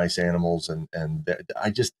nice animals. And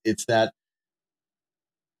it's that,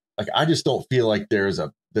 like, I just don't feel like there's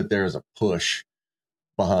a push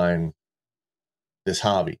behind this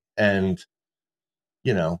hobby. And,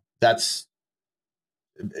 that's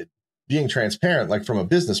being transparent, like from a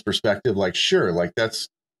business perspective, like, sure, like that's,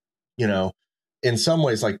 in some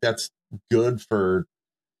ways, like that's good for,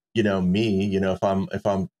 me, if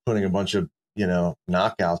I'm putting a bunch of,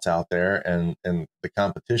 knockouts out there, and the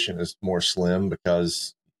competition is more slim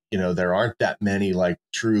because, there aren't that many like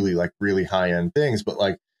truly like really high end things. But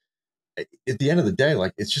like at the end of the day,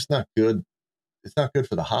 like, it's just not good. It's not good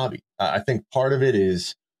for the hobby. I think part of it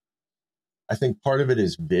is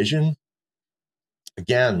vision.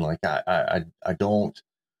 Again, like I don't,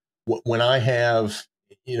 when I have,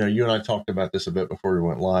 you and I talked about this a bit before we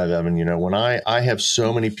went live, Evan, when I have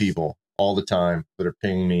so many people all the time that are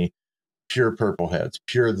pinging me, pure purple heads,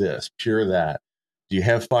 pure this, pure that. Do you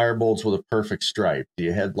have firebolts with a perfect stripe? Do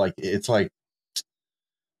you have, like, it's like,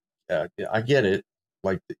 I get it.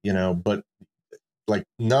 Like, but like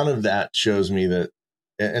none of that shows me that.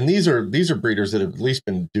 And these are breeders that have at least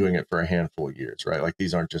been doing it for a handful of years, right? Like,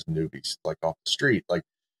 these aren't just newbies, like off the street. Like,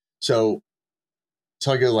 so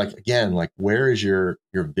I go, like, again, like, where is your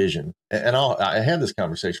vision? And I had this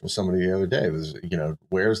conversation with somebody the other day. It was,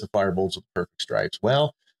 where's the firebolts with perfect stripes?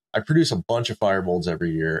 Well, I produce a bunch of firebolts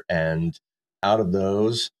every year, and out of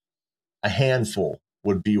those, a handful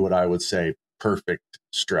would be what I would say perfect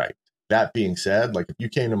striped. That being said, like, if you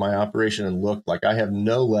came to my operation and looked, like, I have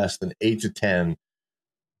no less than 8 to 10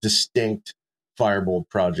 distinct firebolt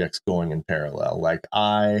projects going in parallel. Like,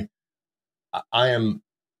 I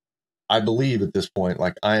believe at this point,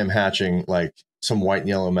 like, I am hatching like some white and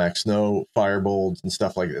yellow Max Snow firebolts and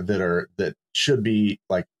stuff like that should be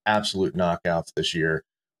like absolute knockouts this year.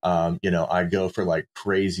 I go for like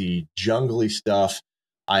crazy jungly stuff.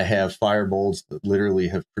 I have firebolts that literally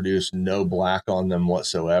have produced no black on them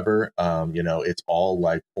whatsoever. It's all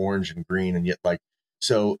like orange and green, and yet, like,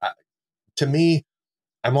 so to me,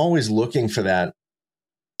 I'm always looking for that,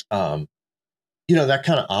 that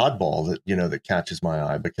kind of oddball that, that catches my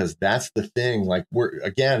eye, because that's the thing. Like,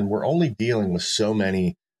 we're only dealing with so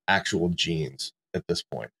many actual genes at this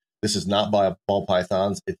point. This is not ball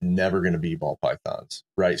pythons. It's never going to be ball pythons.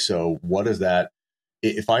 Right. So what is that?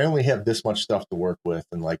 If I only have this much stuff to work with,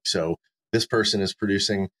 and like, so this person is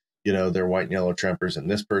producing, their white and yellow trempers,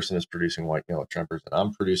 and this person is producing white and yellow trempers, and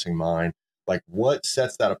I'm producing mine. Like, what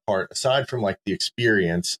sets that apart, aside from like the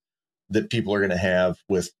experience that people are going to have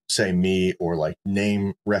with, say, me, or like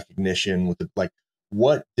name recognition with the, like,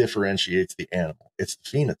 what differentiates the animal? It's the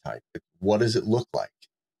phenotype. What does it look like?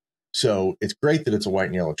 So it's great that it's a white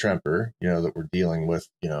and yellow tremper, you know, that we're dealing with,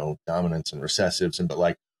 you know, dominance and recessives, and, but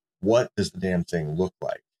like, what does the damn thing look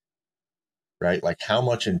like? Right? Like, how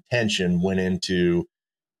much intention went into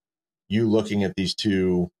you looking at these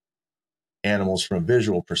two animals from a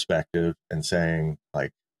visual perspective and saying,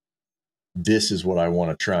 like, this is what I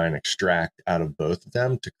want to try and extract out of both of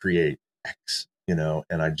them to create X, you know?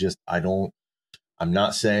 And I'm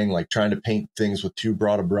not saying like trying to paint things with too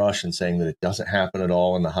broad a brush and saying that it doesn't happen at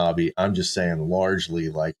all in the hobby. I'm just saying largely,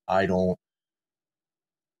 like, I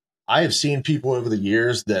have seen people over the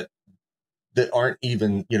years that aren't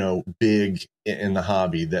even, you know, big in the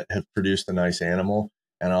hobby that have produced a nice animal.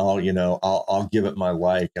 And I'll give it my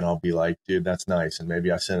like, and I'll be like, dude, that's nice. And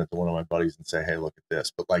maybe I send it to one of my buddies and say, hey, look at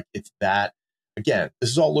this. But like, it's that, again,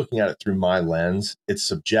 this is all looking at it through my lens. It's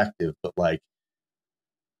subjective, but like,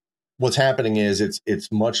 what's happening is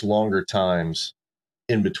it's much longer times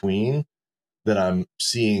in between that I'm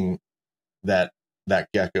seeing that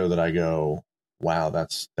gecko that I go, wow,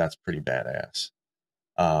 that's pretty badass.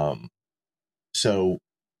 So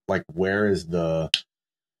like, where is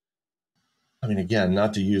I mean, again,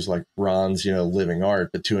 not to use like Ron's, you know, living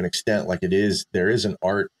art, but to an extent, like there is an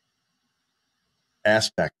art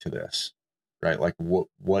aspect to this, right? Like what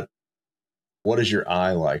is your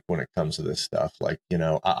eye like when it comes to this stuff? Like, you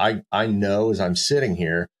know, I know as I'm sitting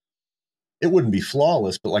here, it wouldn't be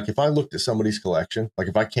flawless, but like if I looked at somebody's collection, like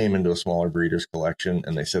if I came into a smaller breeder's collection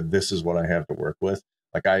and they said, this is what I have to work with,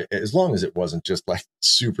 like as long as it wasn't just like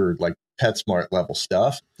super like PetSmart level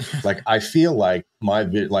stuff, like I feel like my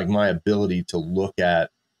ability to look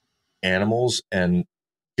at animals and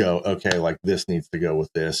go, okay, like this needs to go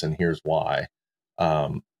with this, and here's why.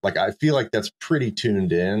 Like I feel like that's pretty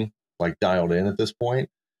tuned in, like dialed in at this point.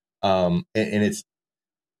 And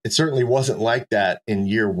it certainly wasn't like that in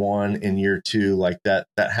year one, in year two, like that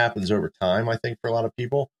happens over time, I think, for a lot of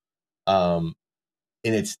people. And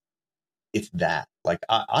it's that, like,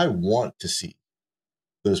 I want to see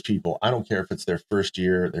those people. I don't care if it's their first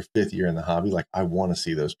year, their fifth year in the hobby. Like, I want to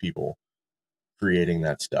see those people creating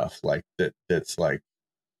that stuff, like that's like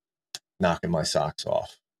knocking my socks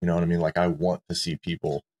off. You know what I mean? Like, I want to see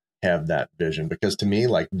people have that vision, because to me,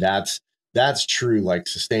 like, that's true, like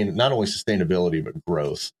not only sustainability, but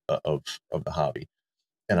growth of the hobby.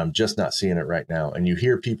 And I'm just not seeing it right now. And you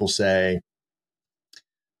hear people say,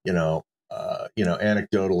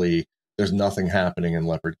 anecdotally, there's nothing happening in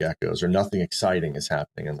leopard geckos, or nothing exciting is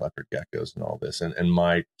happening in leopard geckos and all this. And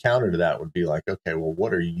my counter to that would be like, okay, well,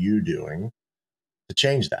 what are you doing to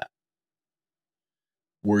change that?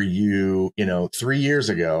 Were you, 3 years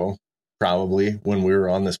ago, probably when we were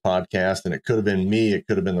on this podcast, and it could have been me, it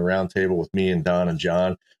could have been the round table with me and Don and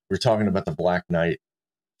John, we were talking about the Black Knight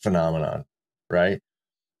phenomenon, right?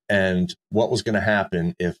 And what was going to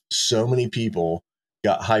happen if so many people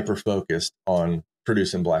got hyper focused on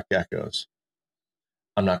producing black geckos.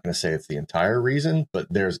 I'm not going to say it's the entire reason, but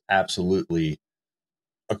there's absolutely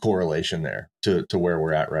a correlation there to where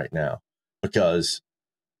we're at right now, because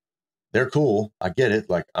they're cool. I get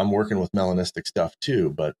it. Like, I'm working with melanistic stuff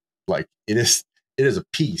too, but like it is a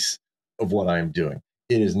piece of what I'm doing.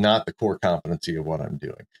 It is not the core competency of what I'm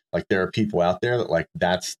doing. Like, there are people out there that like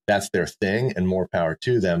that's their thing, and more power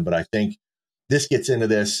to them. But I think this gets into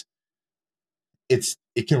this.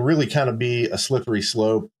 It can really kind of be a slippery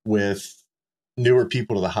slope with newer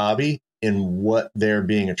people to the hobby in what they're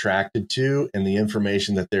being attracted to and the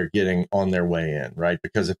information that they're getting on their way in, right?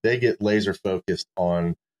 Because if they get laser focused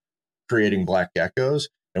on creating black geckos,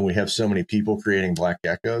 and we have so many people creating black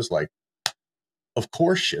geckos, like, of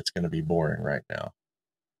course shit's going to be boring right now.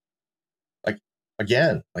 Like,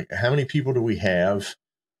 again, like, how many people do we have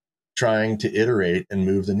trying to iterate and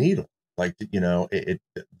move the needle? Like,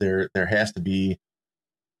 there has to be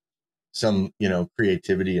some,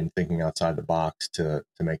 creativity and thinking outside the box to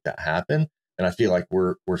make that happen. And I feel like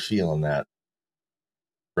we're feeling that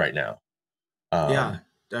right now. Yeah,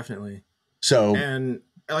 definitely. So, and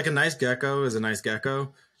like, a nice gecko is a nice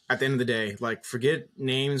gecko at the end of the day. Like, forget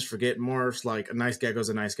names, forget morphs. Like, a nice gecko is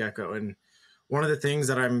a nice gecko. And one of the things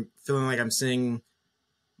that I'm feeling like I'm seeing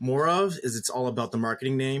more of is it's all about the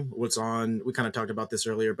marketing name. We kind of talked about this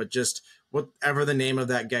earlier, but just whatever the name of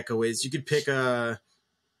that gecko is, you could pick a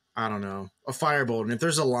firebolt. And if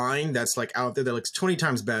there's a line that's like out there that looks 20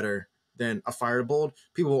 times better than a firebolt,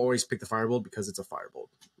 people will always pick the firebolt because it's a firebolt,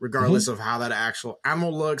 regardless of how that actual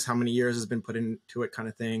animal looks, how many years has been put into it, kind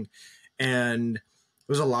of thing. And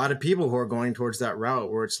there's a lot of people who are going towards that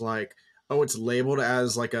route where it's like, oh, it's labeled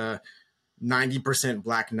as like a 90%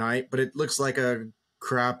 black knight, but it looks like a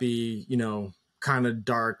crappy, kind of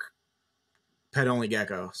dark pet only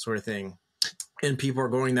gecko sort of thing. And people are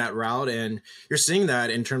going that route, and you're seeing that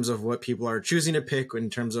in terms of what people are choosing to pick, in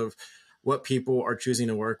terms of what people are choosing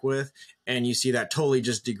to work with. And you see that totally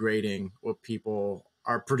just degrading what people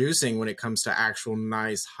are producing when it comes to actual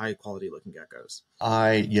nice, high quality looking geckos.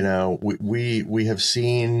 We have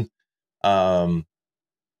seen, I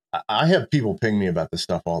have people ping me about this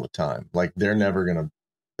stuff all the time. Like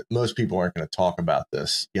most people aren't going to talk about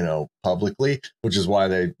this, publicly, which is why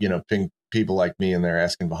they, ping people like me and they're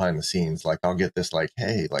asking behind the scenes. Like I'll get this like,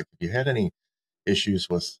 hey, like if you had any issues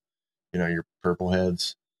with, your purple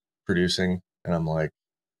heads producing, and I'm like,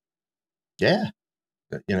 yeah,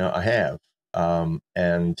 I have.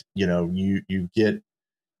 And you get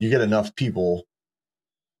enough people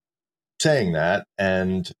saying that,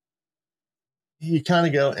 and you kind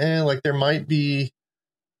of go, like there might be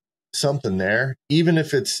something there, even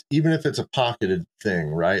if it's a pocketed thing,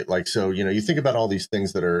 right? Like, so, you think about all these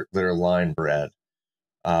things that are line bred.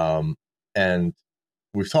 And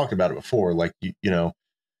we've talked about it before, like,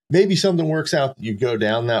 maybe something works out that you go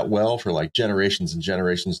down that well for like generations and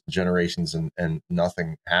generations and generations and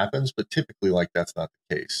nothing happens. But typically, like, that's not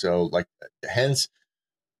the case. So like, hence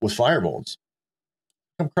with firebolts,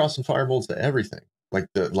 I'm crossing firebolts to everything. Like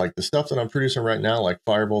the stuff that I'm producing right now, like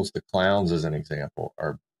firebolts to clowns as an example,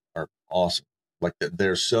 are awesome. Like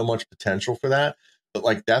there's so much potential for that. But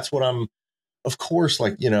like, that's what of course,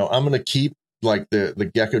 like, I'm going to keep like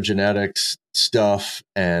the gecko genetics stuff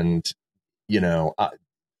and,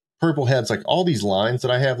 purple heads, like all these lines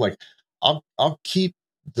that I have, like I'll keep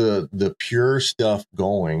the pure stuff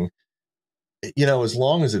going, as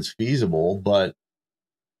long as it's feasible. But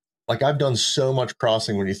like I've done so much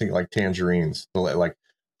crossing when you think like tangerines, like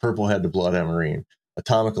purple head to blood emerine,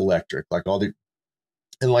 atomic electric, like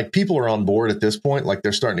and like people are on board at this point. Like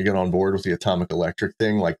they're starting to get on board with the atomic electric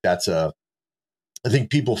thing. Like I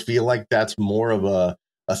think people feel like that's more of a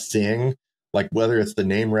thing, like whether it's the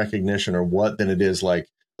name recognition or what, than it is like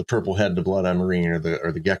the purple head to blood emerine or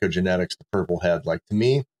the gecko genetics to purple head. Like to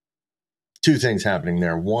me, two things happening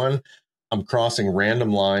there. One, I'm crossing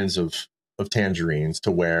random lines of tangerines to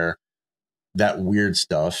where that weird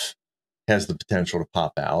stuff has the potential to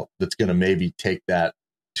pop out. That's going to maybe take that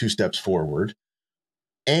 2 steps forward.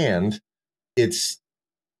 And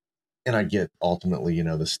I get ultimately,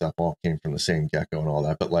 this stuff all came from the same gecko and all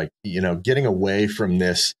that, but like, getting away from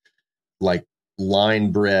this, like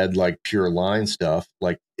line bred, like pure line stuff,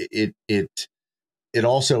 like it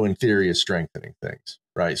also in theory is strengthening things.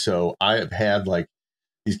 Right. So I have had like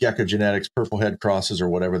these gecko genetics, purple head crosses or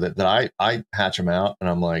whatever that I hatch them out and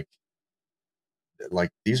I'm like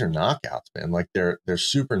these are knockouts, man. Like they're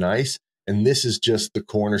super nice. And this is just the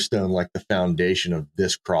cornerstone, like the foundation of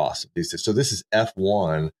this cross. So this is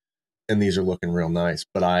F1 and these are looking real nice.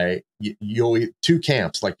 But you'll two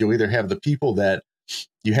camps, like you'll either have the people that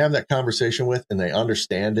you have that conversation with and they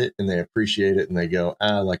understand it and they appreciate it and they go,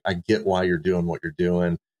 like, I get why you're doing what you're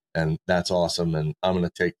doing. And that's awesome. And I'm going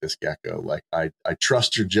to take this gecko. Like, I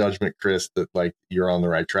trust your judgment, Chris, that like you're on the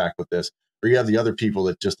right track with this. Or you have the other people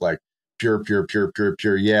that just like pure.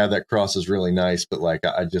 Yeah, that cross is really nice. But like,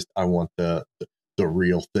 I want the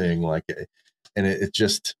real thing. Like, and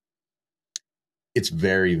it's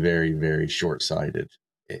very, very, very short-sighted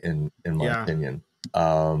in my opinion.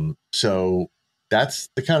 So that's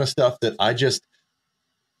the kind of stuff that I just,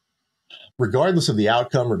 regardless of the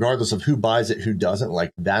outcome, regardless of who buys it, who doesn't,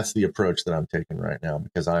 like that's the approach that I'm taking right now,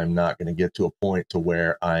 because I'm not going to get to a point to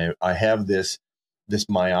where I have this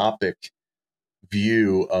myopic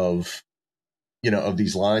view of, of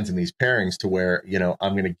these lines and these pairings to where,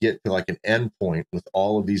 I'm going to get to like an end point with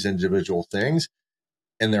all of these individual things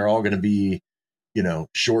and they're all going to be,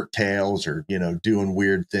 short tails or, doing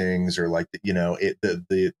weird things or like,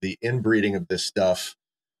 the inbreeding of this stuff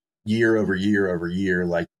year over year over year,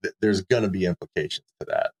 like there's going to be implications to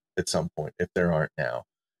that at some point if there aren't now.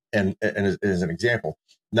 And as an example,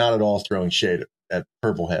 not at all throwing shade at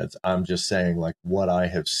purple heads. I'm just saying like what I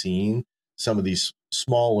have seen, some of these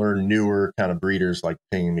smaller, newer kind of breeders like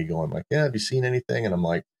pinging me going like, yeah, have you seen anything? And I'm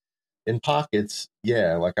like, in pockets.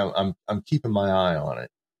 Yeah. Like I'm keeping my eye on it,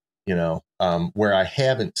 where I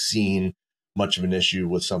haven't seen much of an issue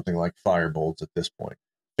with something like firebolts at this point.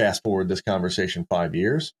 Fast forward this conversation 5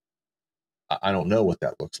 years. I don't know what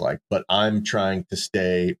that looks like, but I'm trying to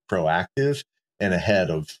stay proactive and ahead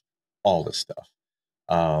of all this stuff.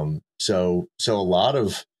 So a lot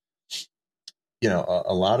of,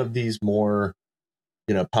 a lot of these more,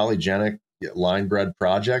 polygenic line bred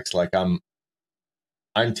projects, like I'm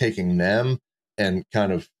taking them and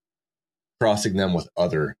kind of crossing them with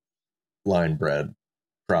other line bred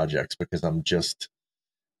projects because I'm just,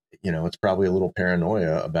 it's probably a little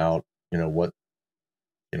paranoia about,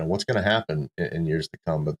 what's going to happen in years to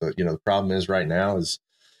come. But the problem is right now is,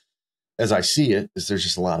 as I see it, is there's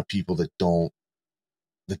just a lot of people that don't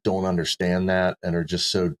understand that and are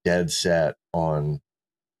just so dead set on,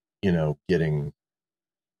 getting,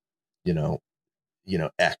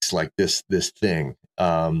 X, like this thing,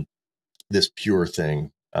 this pure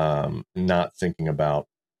thing, not thinking about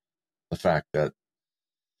the fact that,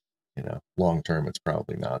 long term, it's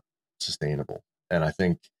probably not sustainable. And I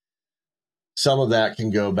think some of that can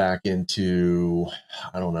go back into,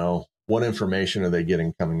 I don't know, what information are they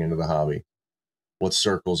getting coming into the hobby? What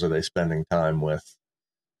circles are they spending time with,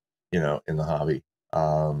 in the hobby?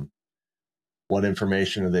 What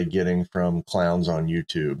information are they getting from clowns on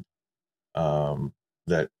YouTube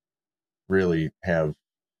that really have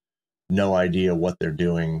no idea what they're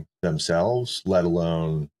doing themselves, let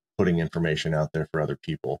alone putting information out there for other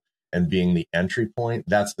people and being the entry point?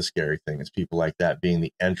 That's the scary thing, is people like that being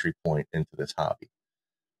the entry point into this hobby.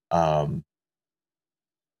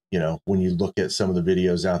 When you look at some of the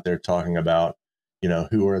videos out there talking about,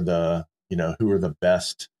 who are the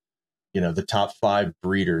best, the top 5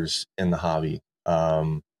 breeders in the hobby.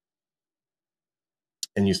 And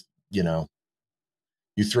you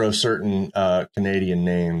throw certain Canadian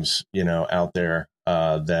names, out there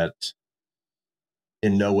that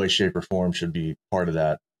in no way, shape, or form should be part of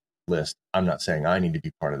that list. I'm not saying I need to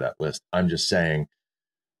be part of that list. I'm just saying,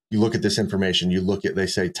 you look at this information, they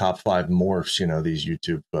say top 5 morphs, these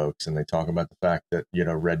YouTube folks, and they talk about the fact that,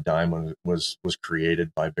 Red Diamond was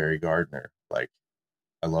created by Barry Gardner. Like,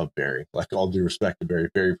 I love Barry. Like, all due respect to Barry.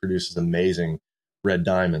 Barry produces amazing red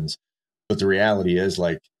diamonds. But the reality is,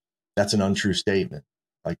 like, that's an untrue statement.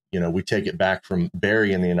 Like, we take it back from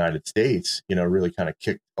Barry in the United States, really kind of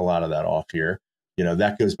kicked a lot of that off here.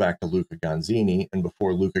 That goes back to Luca Gonzini. And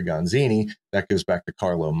before Luca Gonzini, that goes back to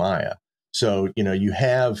Carlo Maya. So,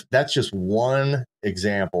 that's just one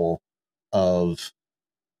example of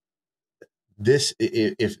this.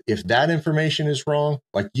 If that information is wrong,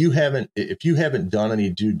 like, if you haven't done any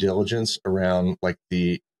due diligence around, like,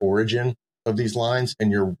 the origin of these lines,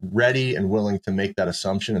 and you're ready and willing to make that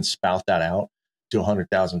assumption and spout that out to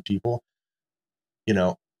 100,000 people,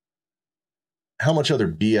 how much other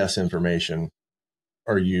BS information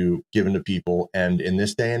are you giving to people? And in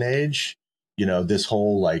this day and age, this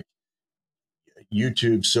whole, like,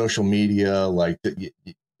 YouTube, social media, like,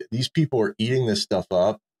 these people are eating this stuff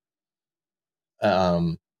up.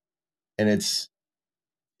 And it's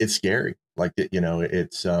scary. Like,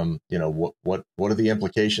 it's, what are the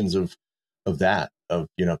implications of that, of,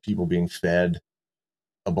 people being fed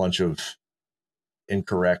a bunch of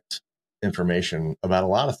incorrect information about a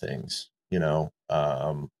lot of things,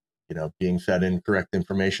 being fed incorrect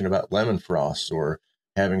information about lemon frost, or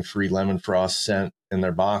having free lemon frost sent in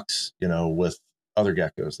their box, with other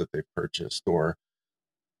geckos that they've purchased, or,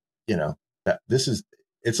 that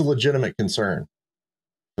it's a legitimate concern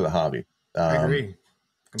for the hobby. I agree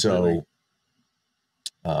completely.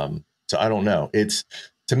 So I don't know. It's,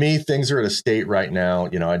 to me, things are at a state right now,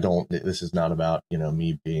 this is not about,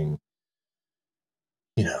 me being,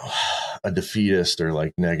 a defeatist or,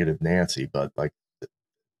 like, negative Nancy, but, like,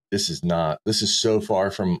 this is so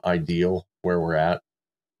far from ideal where we're at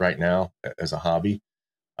right now as a hobby.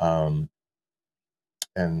 And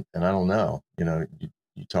I don't know,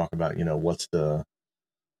 you talk about, what's the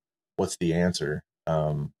answer?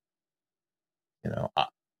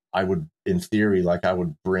 I would, in theory, like, I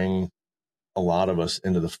would bring a lot of us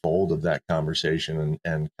into the fold of that conversation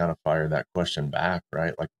and kind of fire that question back,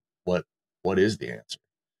 right? Like, what is the answer?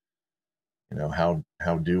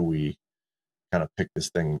 How do we kind of pick this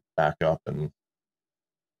thing back up and,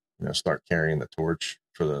 start carrying the torch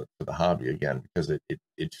for the hobby again? Because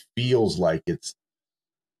it feels like it's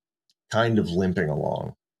kind of limping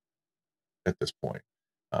along at this point.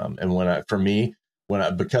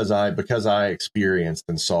 And because I experienced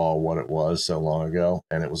and saw what it was so long ago,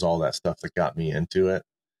 and it was all that stuff that got me into it.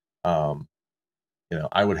 I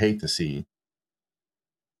would hate to see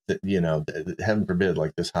that, heaven forbid,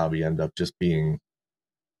 like, this hobby end up just being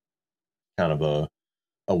kind of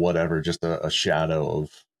a whatever, just a shadow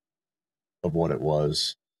of what it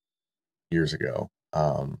was years ago.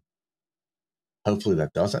 Hopefully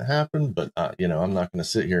that doesn't happen, but I'm not going to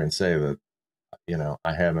sit here and say that,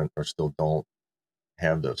 I haven't or still don't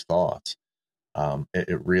have those thoughts.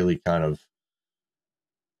 It really kind of,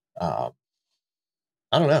 I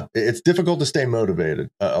don't know. It's difficult to stay motivated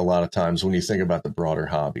a lot of times when you think about the broader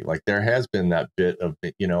hobby. Like, there has been that bit of,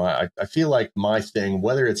 I feel like my thing,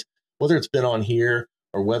 whether it's been on here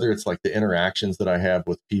or whether it's, like, the interactions that I have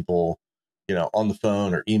with people, you know, on the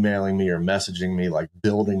phone or emailing me or messaging me, like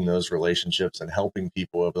building those relationships and helping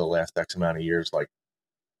people over the last X amount of years, like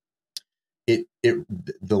the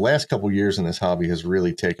last couple of years in this hobby has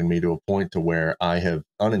really taken me to a point to where I have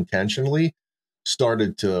unintentionally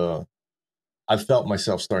started to, I've felt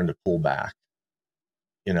myself starting to pull back,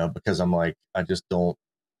 you know, because I'm like, I just don't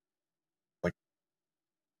like,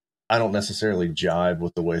 I don't necessarily jive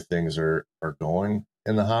with the way things are going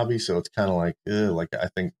in the hobby. So it's kind of like I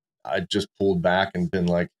think I just pulled back and been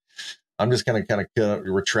like, I'm just going to kind of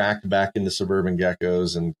retract back into suburban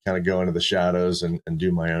geckos and kind of go into the shadows and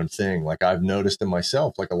do my own thing. Like I've noticed in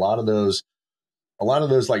myself, like a lot of those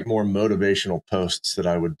like more motivational posts that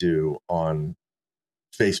I would do on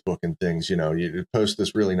Facebook and things, you know, you post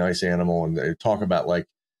this really nice animal and they talk about like,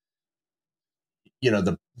 you know,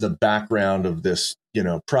 the background of this, you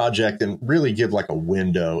know, project and really give like a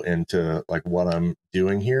window into like what I'm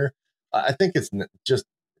doing here. I think it's just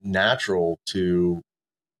natural to,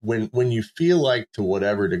 when you feel like, to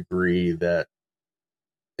whatever degree that,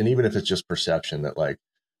 and even if it's just perception that like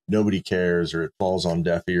nobody cares or it falls on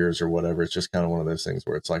deaf ears or whatever, it's just kind of one of those things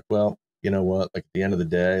where it's like, well, you know what, like at the end of the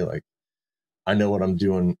day, like I know what I'm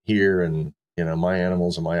doing here, and you know, my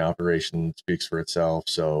animals and my operation speaks for itself.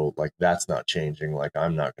 So like that's not changing. Like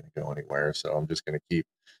I'm not going to go anywhere. So I'm just going to keep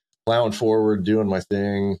plowing forward, doing my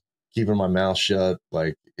thing, keeping my mouth shut.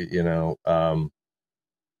 Like, you know,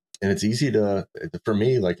 and it's easy to, for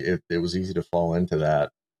me, like it was easy to fall into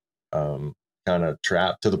that kind of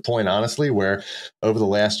trap, to the point, honestly, where over the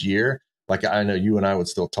last year, like I know you and I would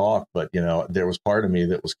still talk, but you know, there was part of me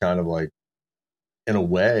that was kind of like, in a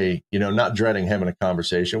way, you know, not dreading having a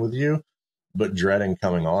conversation with you, but dreading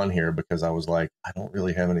coming on here because I was like, I don't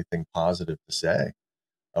really have anything positive to say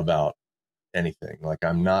about anything. Like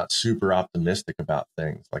I'm not super optimistic about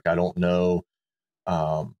things. Like I don't know,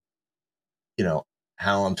 you know,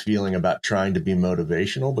 how I'm feeling about trying to be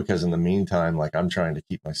motivational, because in the meantime, like I'm trying to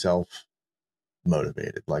keep myself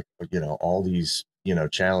motivated. Like, you know, all these, you know,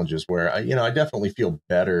 challenges where I, you know, I definitely feel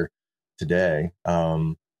better today.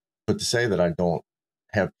 But to say that I don't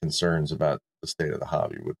have concerns about the state of the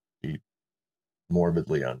hobby would be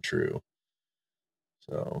morbidly untrue.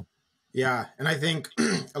 So, Yeah, and I think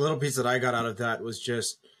a little piece that I got out of that was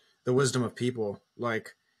just the wisdom of people.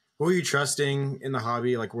 Like, who are you trusting in the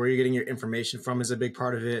hobby? Like, where are you getting your information from is a big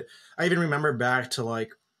part of it. I even remember back to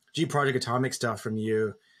like G Project Atomic stuff from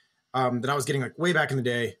you that I was getting like way back in the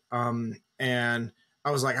day. And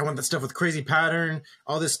I was like, I want that stuff with crazy pattern,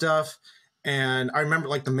 all this stuff. And I remember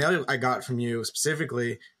like the mail I got from you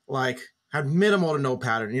specifically, like had minimal to no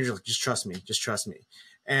pattern. And you're just like, just trust me, just trust me.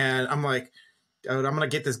 And I'm like, I'm going to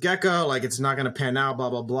get this gecko. Like, it's not going to pan out, blah,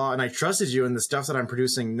 blah, blah. And I trusted you in the stuff that I'm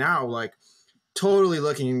producing now, like totally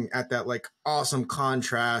looking at that, like awesome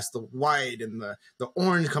contrast, the white and the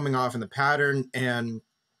orange coming off in the pattern. And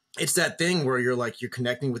it's that thing where you're like, you're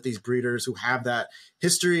connecting with these breeders who have that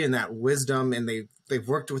history and that wisdom, and they've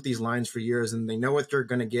worked with these lines for years, and they know what they're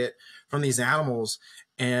going to get from these animals.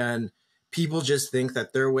 And people just think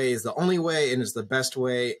that their way is the only way and is the best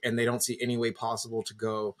way, and they don't see any way possible to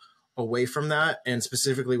go away from that. And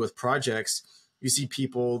specifically with projects, you see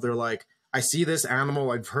people, they're like, I see this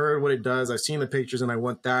animal, I've heard what it does, I've seen the pictures, and I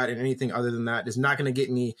want that, and anything other than that is not going to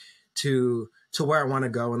get me to where I want to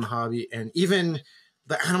go in the hobby. And even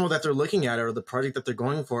the animal that they're looking at or the project that they're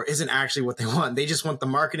going for isn't actually what they want. They just want the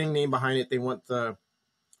marketing name behind it. They want the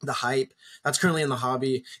hype that's currently in the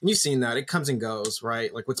hobby. And you've seen that. It comes and goes,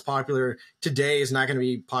 right? Like what's popular today is not going to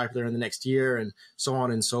be popular in the next year, and so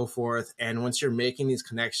on and so forth. And once you're making these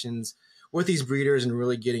connections with these breeders and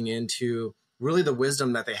really getting into really the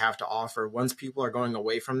wisdom that they have to offer, once people are going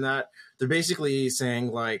away from that, they're basically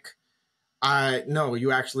saying like, no,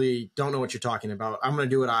 you actually don't know what you're talking about. I'm going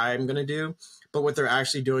to do what I'm going to do. But what they're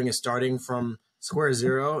actually doing is starting from square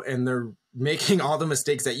zero, and they're making all the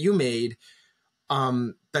mistakes that you made,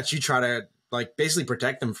 that you try to like basically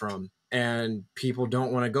protect them from. And people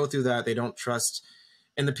don't want to go through that. They don't trust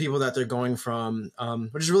in the people that they're going from,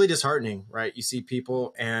 which is really disheartening, right? You see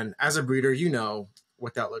people, and as a breeder, you know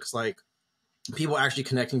what that looks like. People actually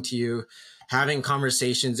connecting to you, having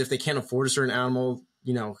conversations. If they can't afford a certain animal,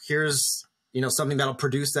 you know, here's, you know, something that'll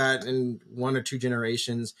produce that in 1 or 2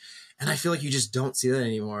 generations. And I feel like you just don't see that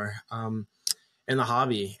anymore in the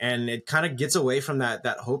hobby. And it kind of gets away from that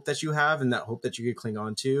hope that you have and that hope that you could cling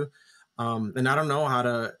on to. And I don't know how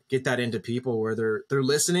to get that into people where they're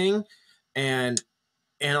listening and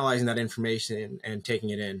analyzing that information and taking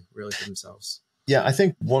it in really for themselves. Yeah, I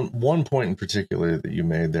think one point in particular that you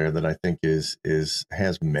made there that I think is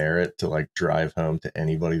has merit to like drive home to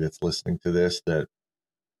anybody that's listening to this that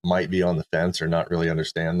might be on the fence or not really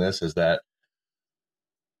understand this, is that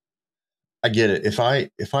I get it. If I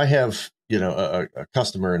have, you know, a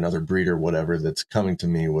customer, another breeder, whatever, that's coming to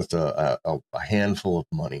me with a handful of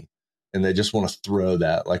money, and they just want to throw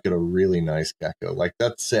that like at a really nice gecko, like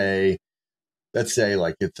let's say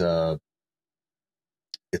like it's a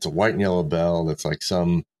white and yellow bell that's like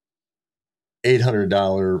some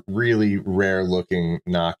 $800 really rare looking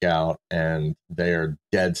knockout, and they are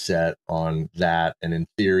dead set on that, and in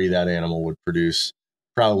theory that animal would produce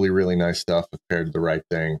probably really nice stuff if paired to the right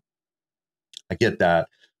thing. I get that,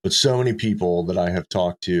 but so many people that I have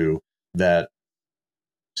talked to that,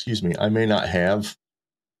 excuse me, I may not have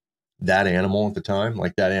that animal at the time,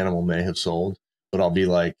 like that animal may have sold, but I'll be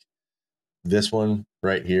like, this one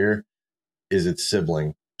right here is its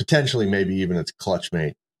sibling, potentially maybe even its clutch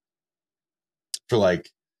mate, for like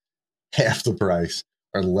half the price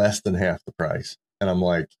or less than half the price. And I'm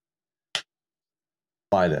like,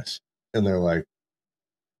 buy this. And they're like,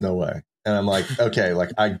 no way. And I'm like, okay,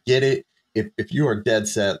 like I get it. If you are dead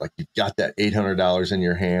set, like you've got that $800 in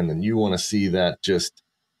your hand and you want to see that just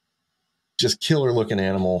killer looking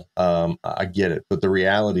animal, I get it. But the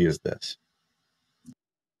reality is this: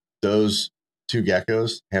 those two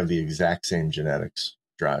geckos have the exact same genetics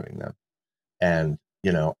driving them. And,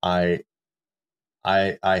 you know, I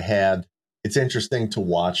had, it's interesting to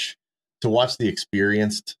watch the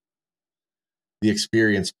experienced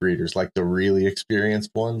breeders, like the really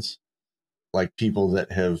experienced ones, like people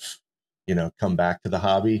that have, you know, come back to the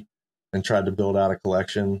hobby and tried to build out a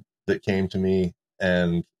collection, that came to me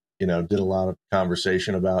and, you know, did a lot of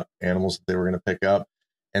conversation about animals that they were going to pick up,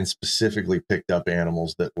 and specifically picked up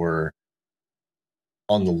animals that were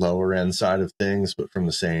on the lower end side of things, but from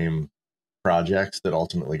the same projects that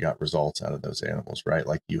ultimately got results out of those animals, right?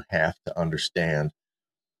 Like you have to understand,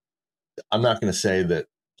 I'm not going to say that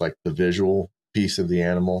like the visual piece of the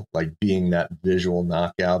animal, like being that visual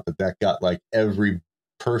knockout, that got like every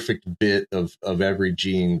perfect bit of every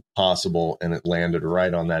gene possible and it landed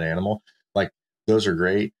right on that animal. Like those are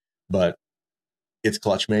great, but it's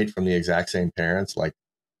clutch mate from the exact same parents. Like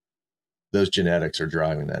those genetics are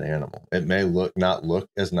driving that animal. It may not look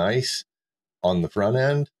as nice on the front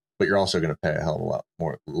end, but you're also going to pay a hell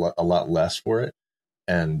of a lot less for it.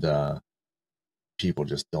 And people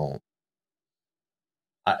just don't.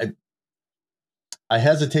 I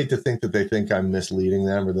hesitate to think that they think I'm misleading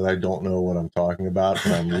them or that I don't know what I'm talking about,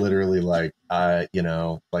 but I'm literally like, you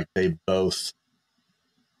know, like they both,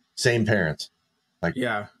 same parents. Like,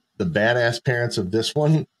 yeah, the badass parents of this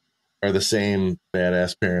one are the same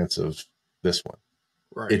badass parents of this one.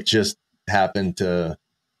 right. It just happened to,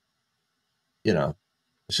 you know,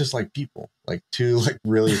 it's just like people, like two like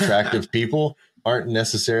really attractive people aren't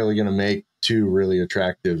necessarily going to make two really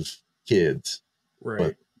attractive kids, Right.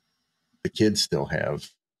 but the kids still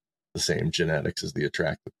have the same genetics as the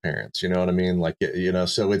attractive parents. You know what I mean? Like, you know,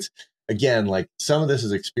 so it's, again, like some of this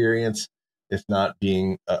is experience, if not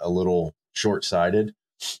being a little short-sighted.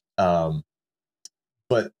 But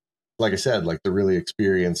like I said, like the really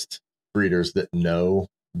experienced breeders that know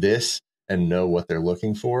this and know what they're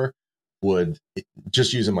looking for would,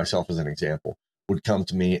 just using myself as an example, would come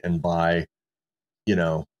to me and buy, you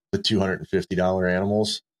know, the $250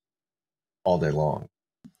 animals all day long,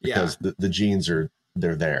 because the genes they're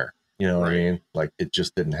there. You know what I mean? Like it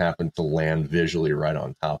just didn't happen to land visually right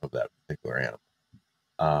on top of that particular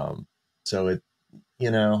animal. So it,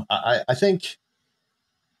 you know, I think,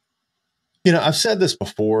 you know, I've said this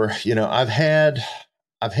before, you know, I've had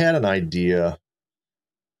an idea,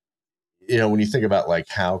 you know, when you think about like,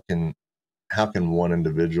 how can one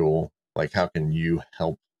individual, like how can you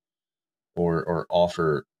help or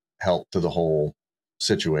offer help to the whole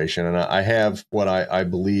situation? And I have what I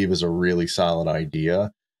believe is a really solid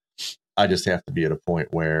idea. I just have to be at a point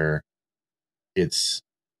where it's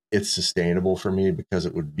sustainable for me, because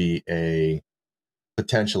it would be a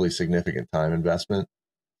potentially significant time investment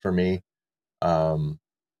for me. And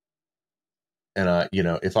you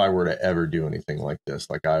know, if I were to ever do anything like this,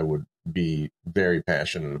 like I would be very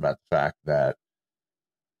passionate about the fact that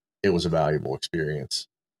it was a valuable experience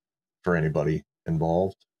for anybody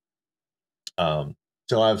involved. So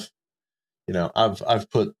I've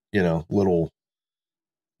put,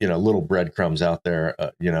 little breadcrumbs out there,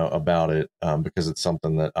 about it, because it's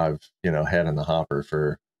something that I've, had in the hopper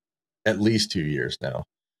for at least 2 years now.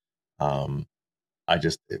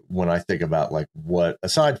 When I think about like what,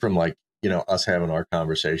 aside from like, us having our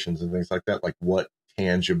conversations and things like that, like what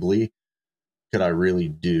tangibly could I really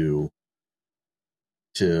do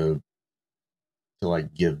to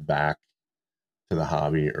like give back to the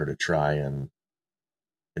hobby, or to try and,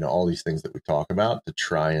 all these things that we talk about, to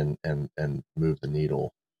try and move the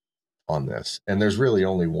needle on this. And there's really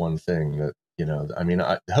only one thing that, you know, I mean,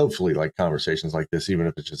 hopefully like conversations like this, even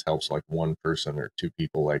if it just helps like one person or two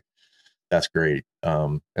people, like that's great.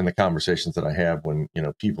 And the conversations that I have when, you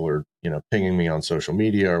know, people are, you know, pinging me on social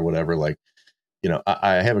media or whatever, like, you know,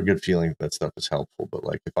 I have a good feeling that stuff is helpful, but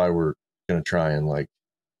like, if I were going to try and like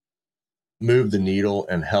move the needle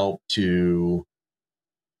and help to,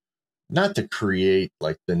 not to create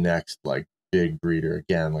like the next like big breeder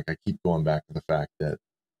again, like I keep going back to the fact that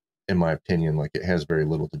in my opinion, like it has very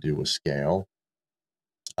little to do with scale.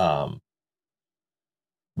 But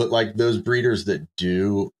like those breeders that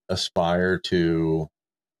do aspire to,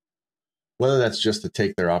 whether that's just to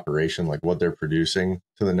take their operation, like what they're producing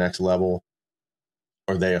to the next level,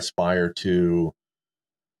 or they aspire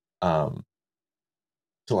um,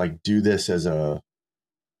 to like do this as a,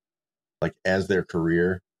 like as their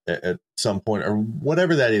career at some point or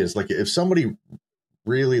whatever that is. Like if somebody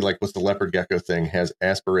really like with the leopard gecko thing has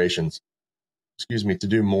aspirations, excuse me, to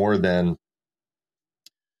do more than,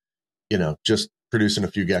 you know, just producing a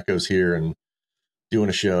few geckos here and doing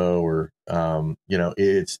a show or, you know,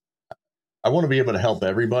 I want to be able to help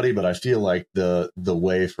everybody, but I feel like the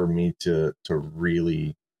way for me to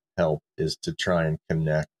really help is to try and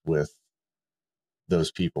connect with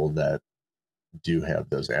those people that do have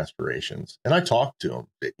those aspirations. And I talk to them,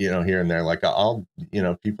 you know, here and there. Like I'll, you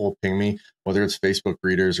know, people ping me, whether it's Facebook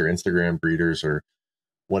breeders or Instagram breeders or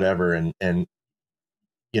whatever, and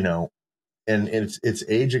you know, and it's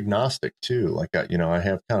age agnostic too. Like you know, I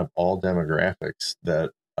have kind of all demographics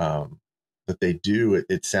that that they do.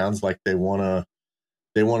 It sounds like they want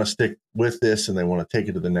to stick with this and they want to take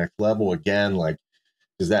it to the next level again. Like,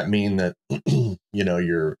 does that mean that you know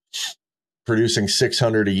you're producing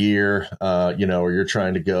 600 a year, you know, or you're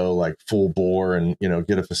trying to go like full bore and, you know,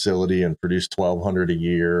 get a facility and produce 1,200 a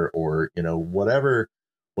year or, you know, whatever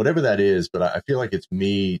that is. But I feel like it's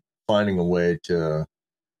me finding a way to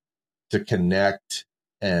connect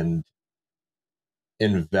and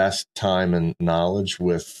invest time and knowledge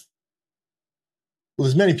with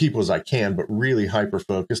as many people as I can, but really hyper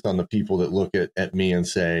focused on the people that look at me and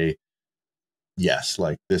say, yes,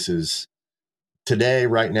 like this is today,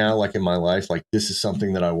 right now, like in my life, like this is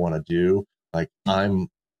something that I want to do. Like I'm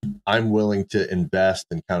willing to invest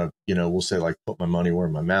and kind of, you know, we'll say like put my money where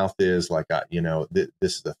my mouth is. Like you know, this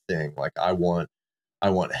is the thing. Like I want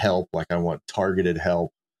help. Like I want targeted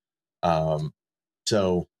help.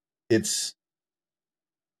 So it's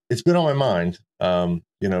been on my mind,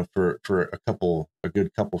 you know, for a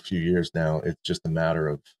good couple few years now. It's just a matter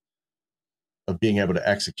of being able to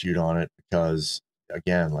execute on it because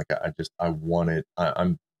again, like I want it.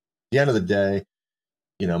 I'm at the end of the day,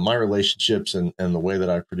 you know, my relationships and the way that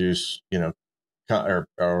I produce, you know,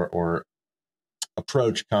 or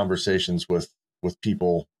approach conversations with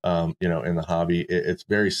people, you know, in the hobby, it's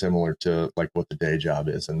very similar to like what the day job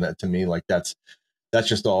is. And that to me, like that's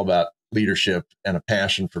just all about leadership and a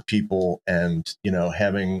passion for people and, you know,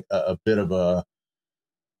 having a bit of a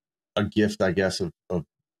gift, I guess, of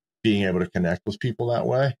being able to connect with people that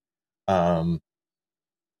way.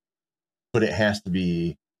 But it has to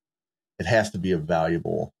be a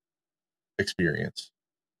valuable experience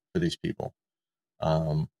for these people.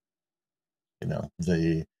 You know,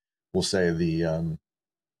 we'll say the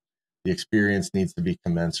experience needs to be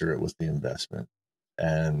commensurate with the investment.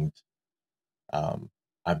 And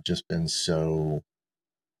I've just been so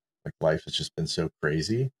like life has just been so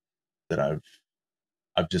crazy that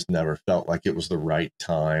I've just never felt like it was the right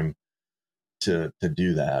time to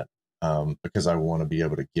do that. Because I want to be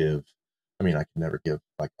able to give. I mean, I can never give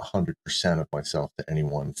like 100% of myself to any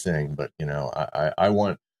one thing, but you know, I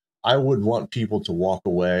would want people to walk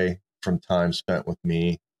away from time spent with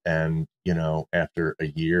me and, you know, after a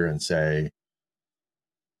year and say,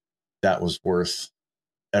 that was worth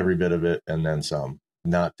every bit of it and then some,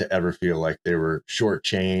 not to ever feel like they were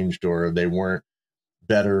shortchanged or they weren't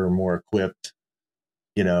better or more equipped,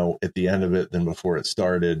 you know, at the end of it than before it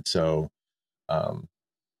started. So,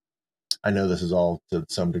 I know this is all to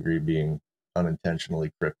some degree being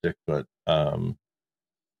unintentionally cryptic, but,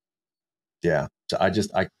 yeah, so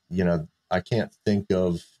you know, I can't think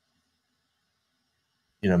of,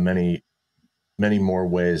 you know, many more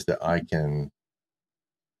ways that I can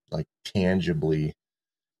like tangibly,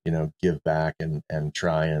 you know, give back and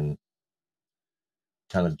try and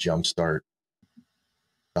kind of jumpstart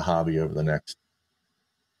the hobby over the next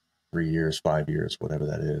 3 years, 5 years, whatever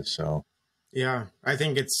that is. So, Yeah, I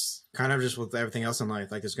think it's kind of just with everything else in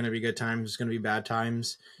life. Like, there's going to be good times, there's going to be bad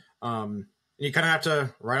times. You kind of have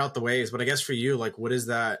to ride out the waves. But I guess for you, like, what is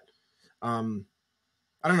that? I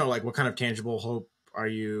don't know, like, what kind of tangible hope are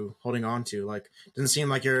you holding on to? Like, doesn't seem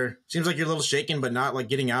like seems like you're a little shaken, but not like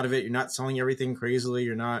getting out of it. You're not selling everything crazily.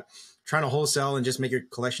 You're not trying to wholesale and just make your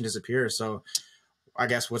collection disappear. So I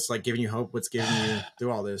guess what's like giving you hope? What's giving you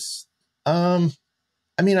through all this? I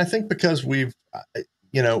mean, I think because we've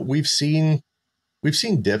seen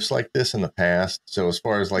dips like this in the past. So as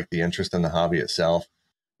far as like the interest in the hobby itself,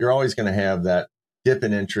 you're always going to have that dip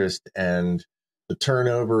in interest and the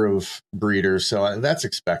turnover of breeders. So that's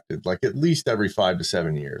expected, like at least every 5 to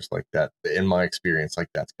 7 years, like that, in my experience, like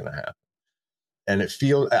that's going to happen. And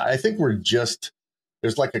I think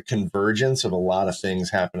there's like a convergence of a lot of things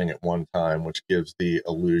happening at one time, which gives the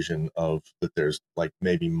illusion of that there's like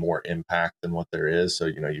maybe more impact than what there is. So,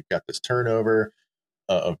 you've got this turnover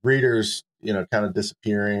of breeders, kind of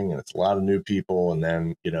disappearing, and it's a lot of new people. And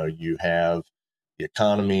then, you have the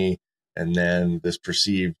economy, and then this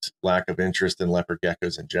perceived lack of interest in leopard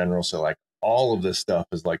geckos in general. So like all of this stuff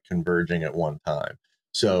is like converging at one time.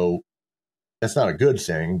 So that's not a good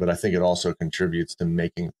thing, but I think it also contributes to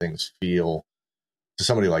making things feel to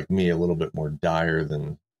somebody like me a little bit more dire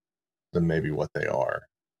than maybe what they are.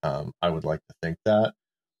 I would like to think that.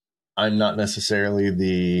 I'm not necessarily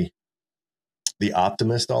the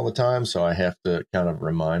optimist all the time, so I have to kind of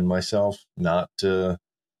remind myself not to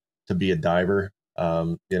be a diver,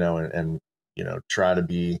 and try to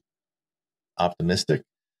be optimistic.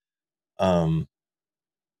 But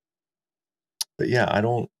yeah, I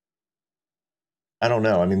don't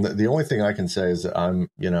know. I mean, the only thing I can say is that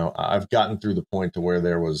I've gotten through the point to where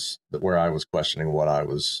I was questioning what I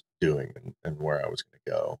was doing and where I was going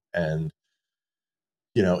to go. And,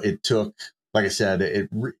 it took, like I said, it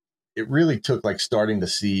really took like starting to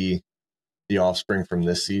see the offspring from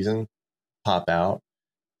this season pop out.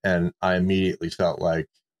 And I immediately felt like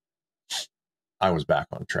I was back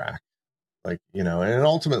on track. Like, and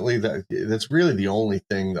ultimately that's really the only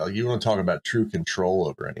thing that you want to talk about true control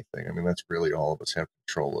over anything. I mean, that's really all of us have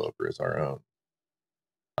control over is our own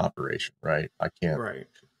operation, right? I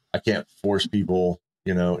can't force people,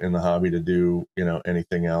 in the hobby to do,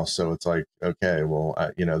 anything else. So it's like, okay, well,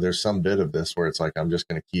 there's some bit of this where it's like, I'm just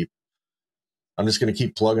going to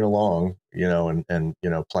keep plugging along, and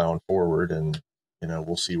plowing forward, and,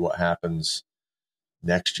 we'll see what happens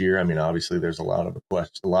next year. I mean, obviously there's a lot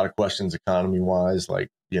of questions economy wise, like,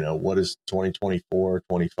 what is 2024,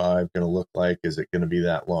 25 going to look like? Is it going to be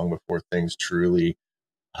that long before things truly,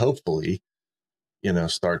 hopefully,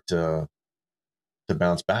 start to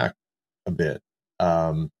bounce back a bit?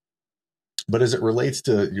 But as it relates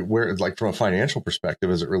to where, like from a financial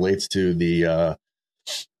perspective, as it relates to the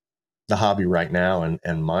hobby right now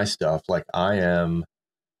and my stuff, like I'm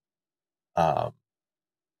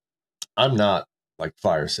not like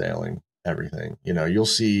fire sailing everything. You'll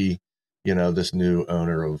see, this new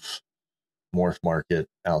owner of Morph Market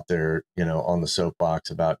out there, on the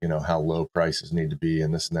soapbox about, how low prices need to be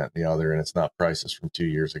and this and that and the other. And it's not prices from 2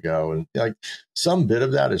 years ago. And like some bit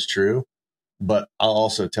of that is true, but I'll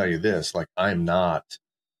also tell you this, like I'm not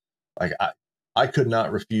like, I could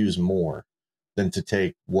not refuse more than to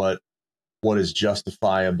take what is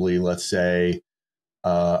justifiably, let's say,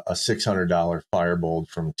 a $600 Firebolt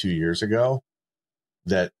from 2 years ago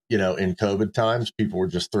that, in COVID times, people were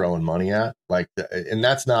just throwing money at, like, and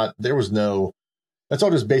that's all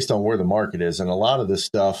just based on where the market is. And a lot of this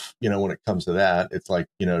stuff, when it comes to that, it's like,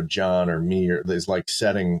 John or me is like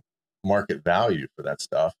setting market value for that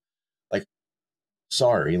stuff. Like,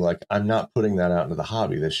 sorry, like I'm not putting that out into the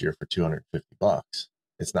hobby this year for $250.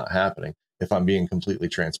 It's not happening. If I'm being completely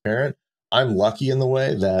transparent, I'm lucky in the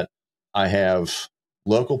way that I have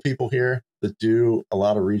local people here that do a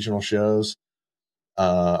lot of regional shows.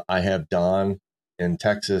 I have Don in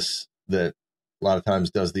Texas that a lot of times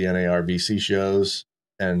does the NARVC shows,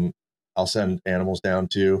 and I'll send animals down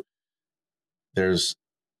to. There's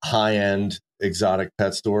high-end exotic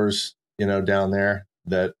pet stores, down there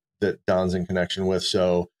that Don's in connection with.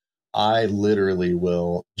 So I literally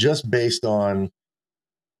will, just based on,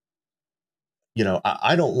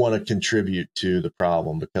 I don't want to contribute to the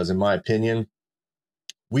problem, because in my opinion,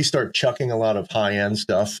 we start chucking a lot of high-end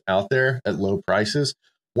stuff out there at low prices.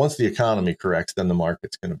 Once the economy corrects, then the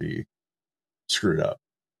market's going to be screwed up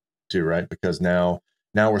too, right? Because now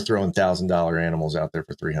we're throwing $1,000 animals out there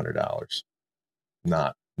for $300.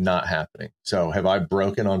 Not happening. So have I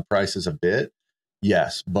broken on prices a bit?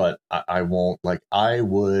 Yes, but I won't. Like I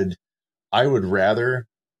would rather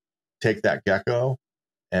take that gecko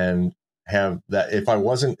and have that. If I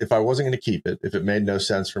wasn't going to keep it, if it made no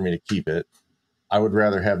sense for me to keep it, I would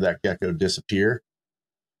rather have that gecko disappear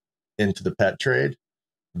into the pet trade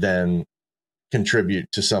than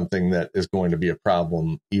contribute to something that is going to be a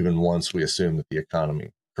problem even once we assume that the economy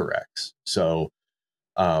corrects. So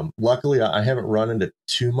luckily I haven't run into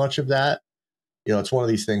too much of that. It's one of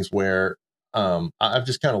these things where I've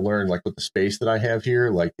just kind of learned, like, with the space that I have here,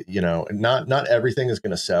 like, you know, not everything is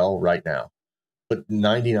going to sell right now, but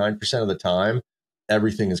 99% of the time,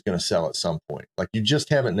 everything is going to sell at some point. Like, you just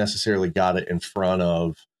haven't necessarily got it in front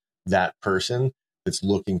of that person that's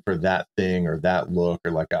looking for that thing or that look,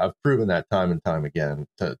 or like, I've proven that time and time again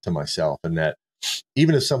to myself. And that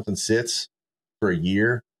even if something sits for a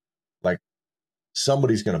year, like,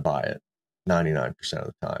 somebody's going to buy it 99% of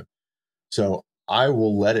the time. So I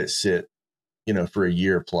will let it sit, you know, for a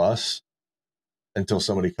year plus until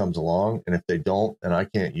somebody comes along. And if they don't, and I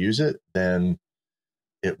can't use it, then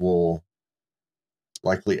it will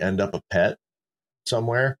likely end up a pet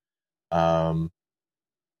somewhere, you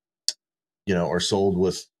know, or sold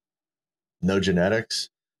with no genetics.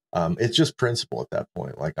 It's just principle at that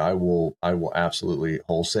point. Like, I will absolutely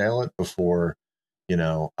wholesale it before, you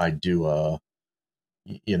know, I do a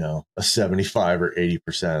 75 or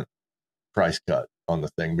 80% price cut on the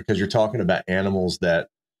thing, because you're talking about animals that,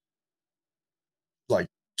 like,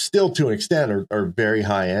 still to an extent are very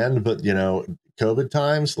high end, but, you know, COVID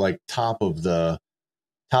times, like, top of the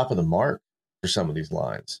mark for some of these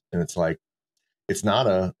lines. And it's like, it's not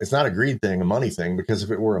a greed thing, a money thing, because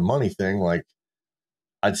if it were a money thing, like,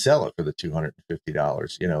 I'd sell it for the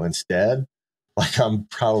 $250, you know, instead, like, I'm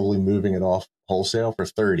probably moving it off wholesale for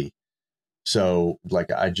 30. So,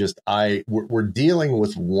 like, we're dealing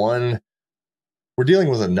with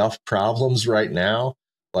enough problems right now.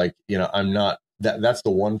 Like, you know, that's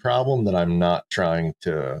the one problem that I'm not trying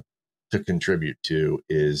to contribute to,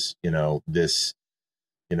 is, you know, this,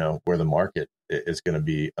 you know, where the market is going to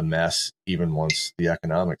be a mess even once the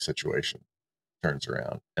economic situation turns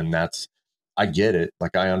around. And I get it.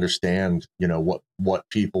 Like, I understand, you know, what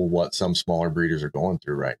some smaller breeders are going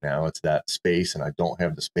through right now. It's that space, and I don't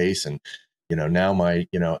have the space. And, you know, now my,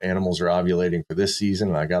 you know, animals are ovulating for this season,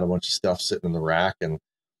 and I got a bunch of stuff sitting in the rack, and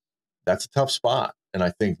that's a tough spot. And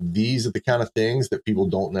I think these are the kind of things that people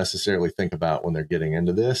don't necessarily think about when they're getting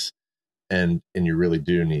into this. And you really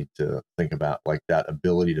do need to think about, like, that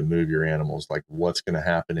ability to move your animals, like, what's going to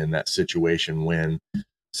happen in that situation when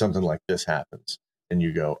something like this happens. And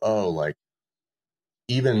you go, oh, like,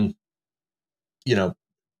 even, you know,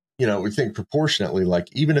 we think proportionately, like,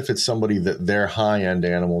 even if it's somebody that their high end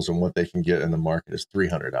animals and what they can get in the market is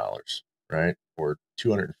 $300, right? Or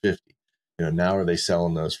 $250, you know, now are they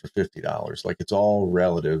selling those for $50? Like, it's all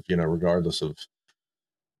relative, you know, regardless of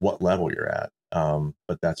what level you're at.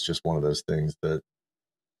 But that's just one of those things that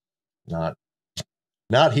not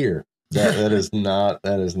here. That is not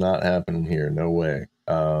happening here. No way.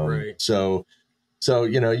 Right. So,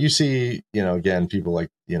 you know, you see, you know, again, people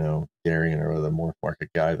like, you know, Darian, or the Morph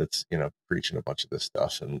Market guy that's, you know, preaching a bunch of this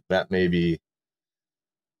stuff. And that may be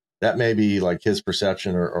like his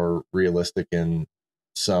perception or realistic in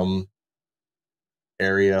some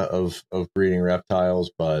area of breeding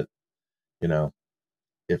reptiles. But, you know,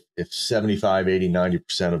 if 75, 80,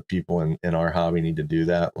 90% of people in our hobby need to do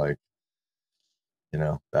that, like, you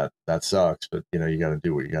know, that sucks, but, you know, you got to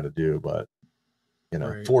do what you got to do. But, you know,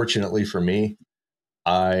 right. Fortunately for me,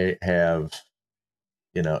 I have,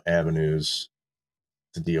 you know, avenues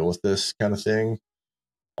to deal with this kind of thing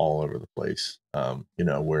all over the place. You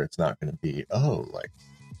know, where it's not going to be, oh, like,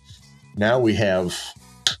 now we have,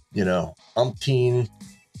 you know, umpteen,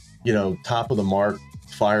 you know, top of the mark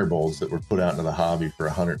fireballs that were put out into the hobby for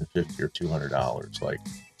 $150 or $200. Like,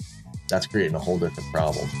 that's creating a whole different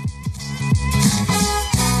problem.